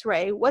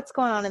 X-ray, what's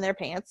going on in their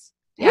pants.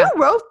 Yeah.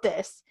 Who wrote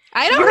this?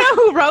 I don't know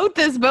who wrote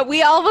this, but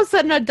we all of a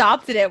sudden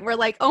adopted it. We're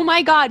like, oh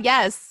my God,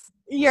 yes.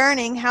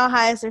 Yearning, how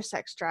high is their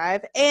sex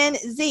drive? And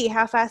Z,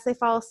 how fast they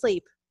fall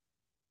asleep.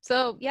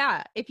 So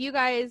yeah, if you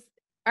guys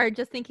are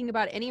just thinking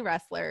about any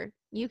wrestler,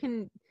 you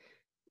can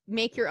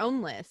make your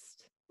own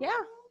list. Yeah.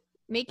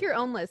 Make your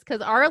own list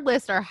because our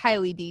lists are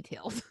highly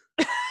detailed.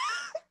 I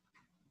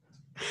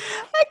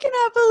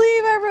cannot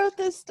believe I wrote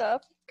this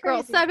stuff. Girl,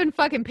 Crazy. 7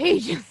 fucking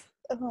pages.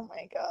 Oh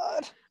my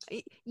God.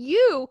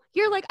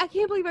 You're like, I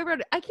can't believe I wrote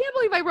it. I can't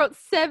believe I wrote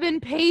 7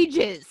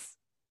 pages.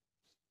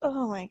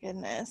 Oh my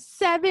goodness.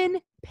 7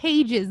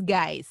 pages,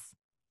 guys.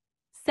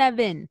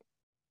 7.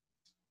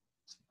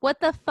 What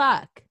the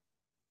fuck?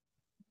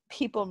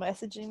 People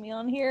messaging me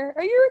on here.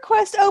 Are your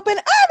requests open?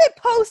 I haven't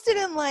posted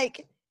in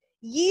like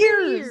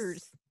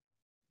years.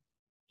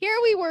 Here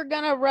we were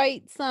gonna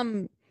write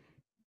some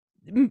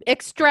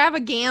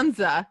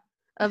extravaganza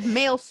of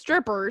male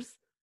strippers.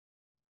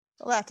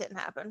 Well, that didn't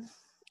happen.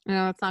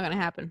 No, it's not gonna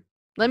happen.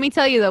 Let me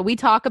tell you though, we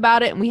talk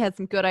about it and we had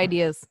some good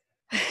ideas.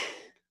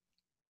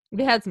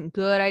 We had some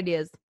good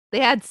ideas. They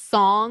had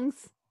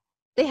songs.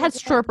 They had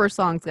stripper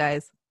songs,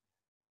 guys.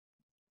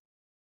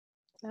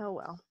 Oh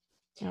well.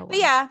 Oh, But well.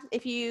 yeah,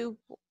 if you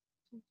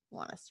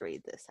want us to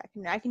read this,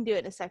 I can do it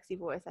in a sexy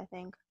voice, I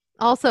think.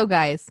 Also,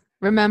 guys,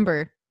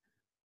 remember,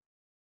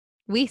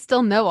 we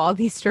still know all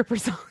these stripper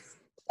songs.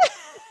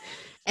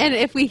 And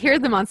if we hear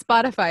them on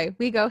Spotify,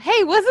 we go,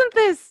 hey, wasn't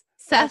this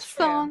Seth's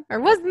true. song? Or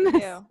wasn't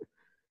this? Ew.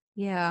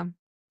 Yeah.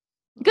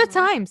 Good Mhm.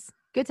 times.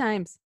 Good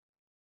times.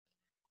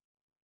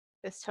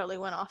 This totally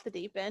went off the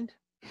deep end.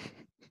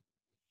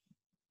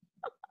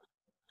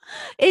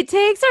 It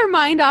takes our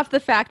mind off the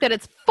fact that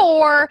it's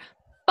 4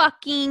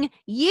 fucking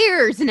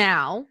years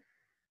now.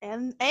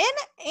 And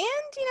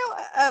you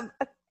know,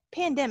 a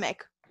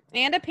pandemic.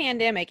 And a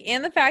pandemic.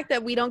 And the fact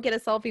that we don't get a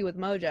selfie with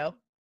Mojo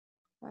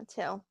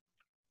Until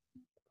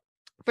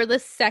for the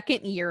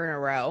 2nd year in a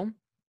row.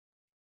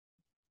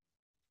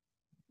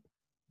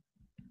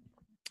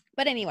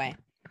 But anyway,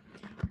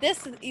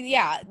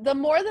 the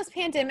more this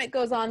pandemic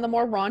goes on, the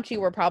more raunchy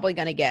we're probably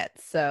going to get.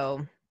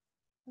 So,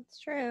 that's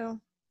true.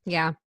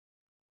 yeah.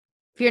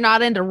 If you're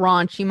not into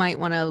raunch, you might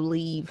want to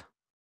leave.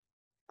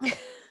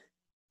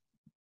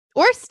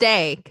 Or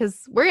stay,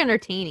 because we're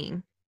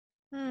entertaining.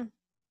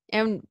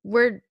 And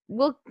we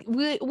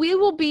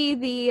will be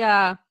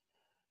the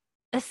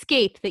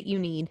escape that you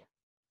need.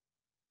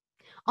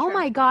 Oh True.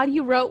 my God,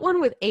 you wrote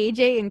one with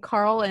AJ and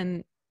Carl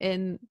and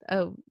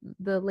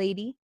the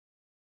lady.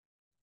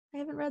 I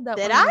haven't read that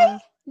one. Did I?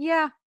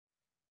 Yeah,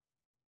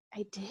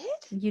 I did?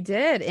 you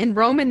did. And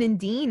Roman and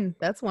Dean,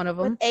 that's one of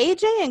them. With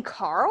AJ and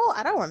Carl?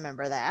 I don't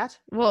remember that.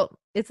 Well,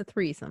 it's a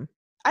threesome.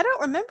 I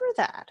don't remember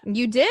that.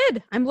 You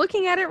did. I'm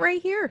looking at it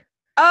right here.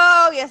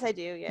 Oh, yes, I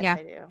do. Yes, Yeah.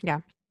 I do. Yeah.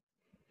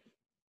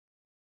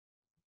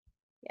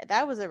 Yeah,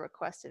 that was a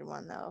requested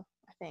one, though,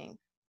 I think.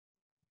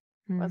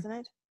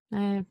 Wasn't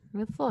it?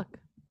 Let's look.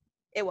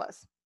 It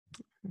was.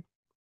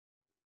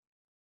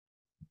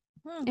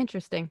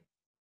 Interesting.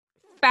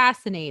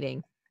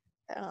 Fascinating.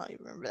 I don't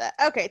even remember that.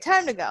 Okay,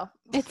 time to go.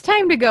 It's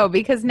time to go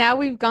because now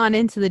we've gone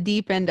into the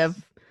deep end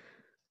of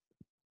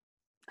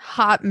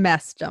hot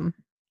messdom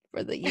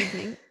for the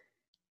evening.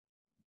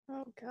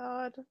 Oh,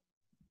 God.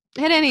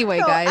 And anyway,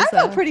 guys. I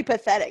feel pretty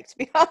pathetic, to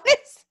be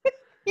honest.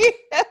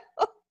 Yeah.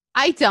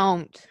 I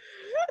don't.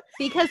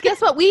 Because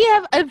guess what? We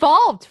have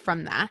evolved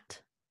from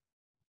that.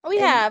 We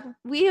have.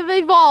 We have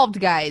evolved,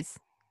 guys.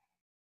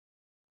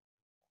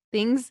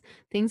 Things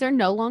are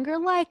no longer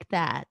like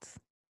that.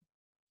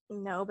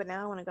 No, but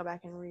now I want to go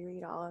back and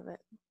reread all of it.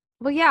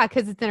 Well, yeah,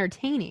 because it's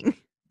entertaining.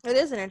 It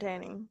is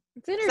entertaining.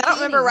 It's 'Cause entertaining. I don't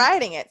remember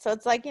writing it, so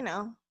it's like, you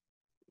know.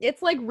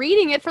 It's like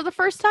reading it for the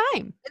first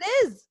time. It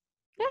is.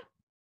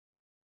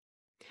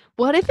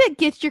 What if it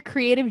gets your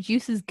creative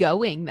juices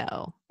going,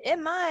 though? It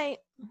might.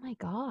 Oh my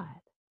God.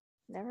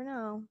 Never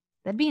know.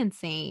 That'd be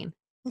insane.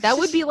 That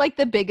would be like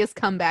the biggest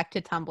comeback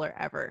to Tumblr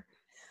ever.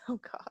 Oh,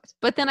 God.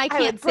 But then I I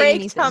can't would say break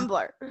anything.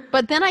 Tumblr.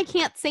 But then I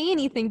can't say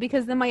anything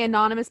because then my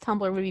anonymous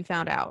Tumblr would be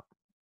found out.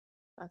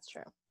 That's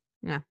true.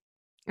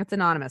 It's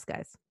anonymous,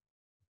 guys.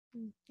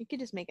 You could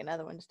just make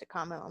another one just to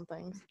comment on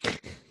things.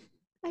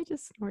 I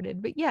just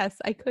snorted. But yes,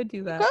 I could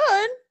do that.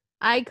 Good.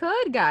 I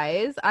could,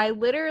 guys. I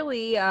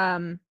literally,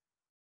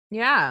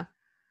 yeah.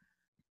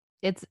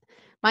 It's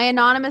my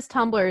anonymous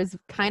Tumblr is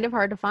kind of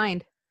hard to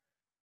find.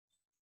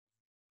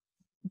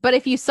 But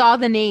if you saw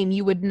the name,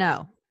 you would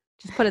know.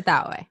 Just put it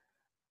that way.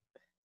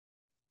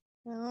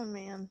 Oh,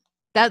 man.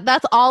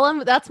 That's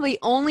all that's the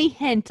only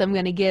hint I'm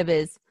going to give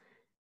is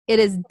it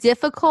is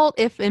difficult,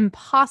 if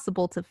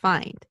impossible, to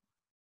find.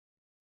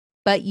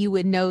 But you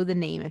would know the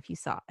name if you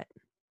saw it.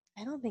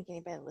 I don't think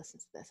anybody that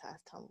listens to this has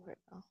Tumblr,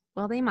 though.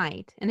 Well, they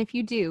might. And if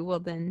you do,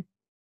 well then.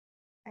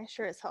 I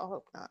sure as hell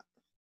hope not.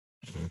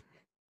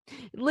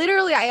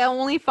 Literally, I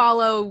only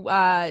follow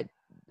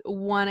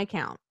one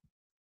account.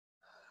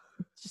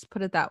 Just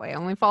put it that way. I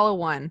only follow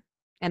one.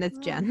 And it's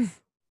Jen's.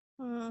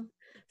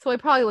 So I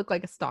probably look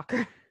like a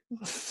stalker.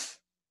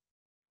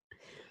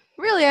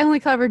 Really, I only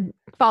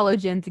follow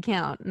Jen's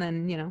account, and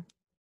then, you know.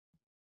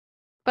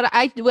 But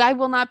I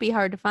will not be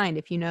hard to find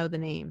if you know the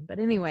name. But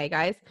anyway,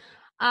 guys,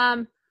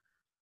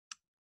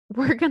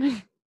 we're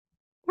gonna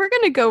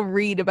go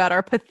read about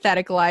our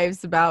pathetic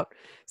lives about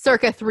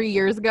circa 3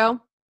 years ago.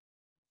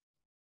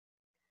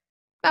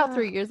 About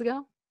 3 years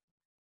ago.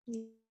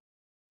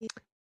 Yeah,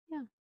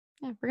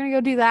 we're gonna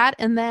go do that,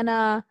 and then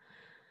I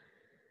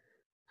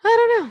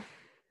don't know.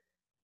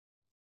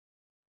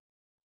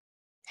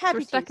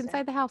 We're stuck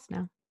inside the house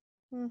now.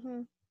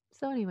 Mm-hmm.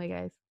 So anyway,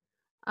 guys.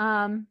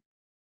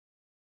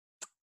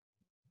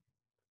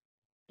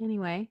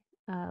 Anyway,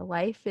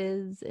 life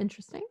is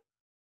interesting.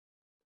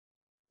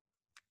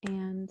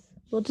 And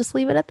we'll just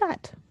leave it at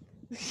that.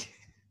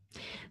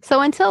 So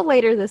until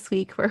later this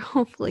week, where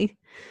hopefully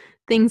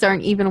things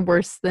aren't even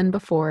worse than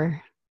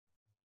before.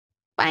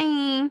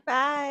 Bye.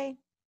 Bye.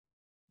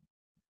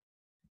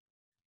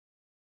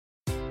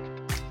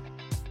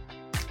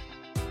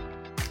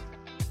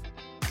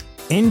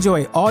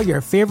 Enjoy all your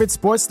favorite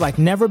sports like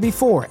never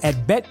before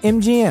at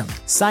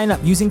BetMGM. Sign up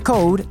using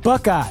code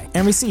Buckeye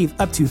and receive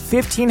up to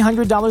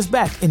 $1,500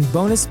 back in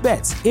bonus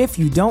bets if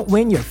you don't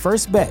win your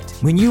first bet.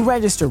 When you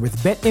register with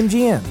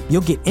BetMGM, you'll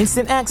get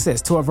instant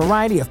access to a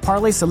variety of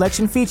parlay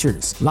selection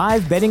features,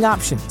 live betting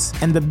options,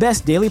 and the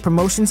best daily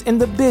promotions in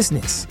the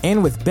business.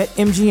 And with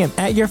BetMGM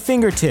at your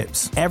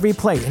fingertips, every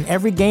play and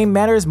every game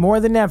matters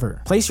more than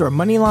ever. Place your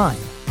money line,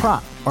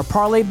 prop, or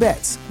parlay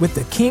bets with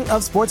the king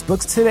of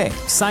sportsbooks today.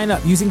 Sign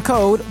up using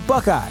code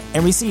Buckeye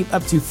and receive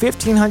up to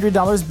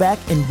 $1,500 back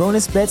in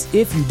bonus bets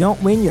if you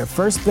don't win your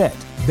first bet.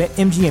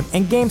 BetMGM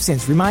and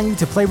GameSense remind you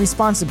to play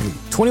responsibly.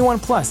 21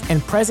 plus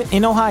and present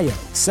in Ohio,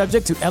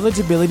 subject to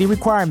eligibility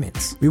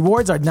requirements.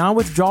 Rewards are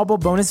non-withdrawable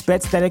bonus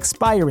bets that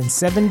expire in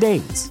 7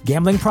 days.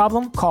 Gambling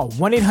problem? Call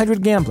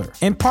 1-800-GAMBLER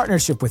in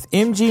partnership with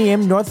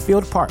MGM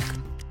Northfield Park.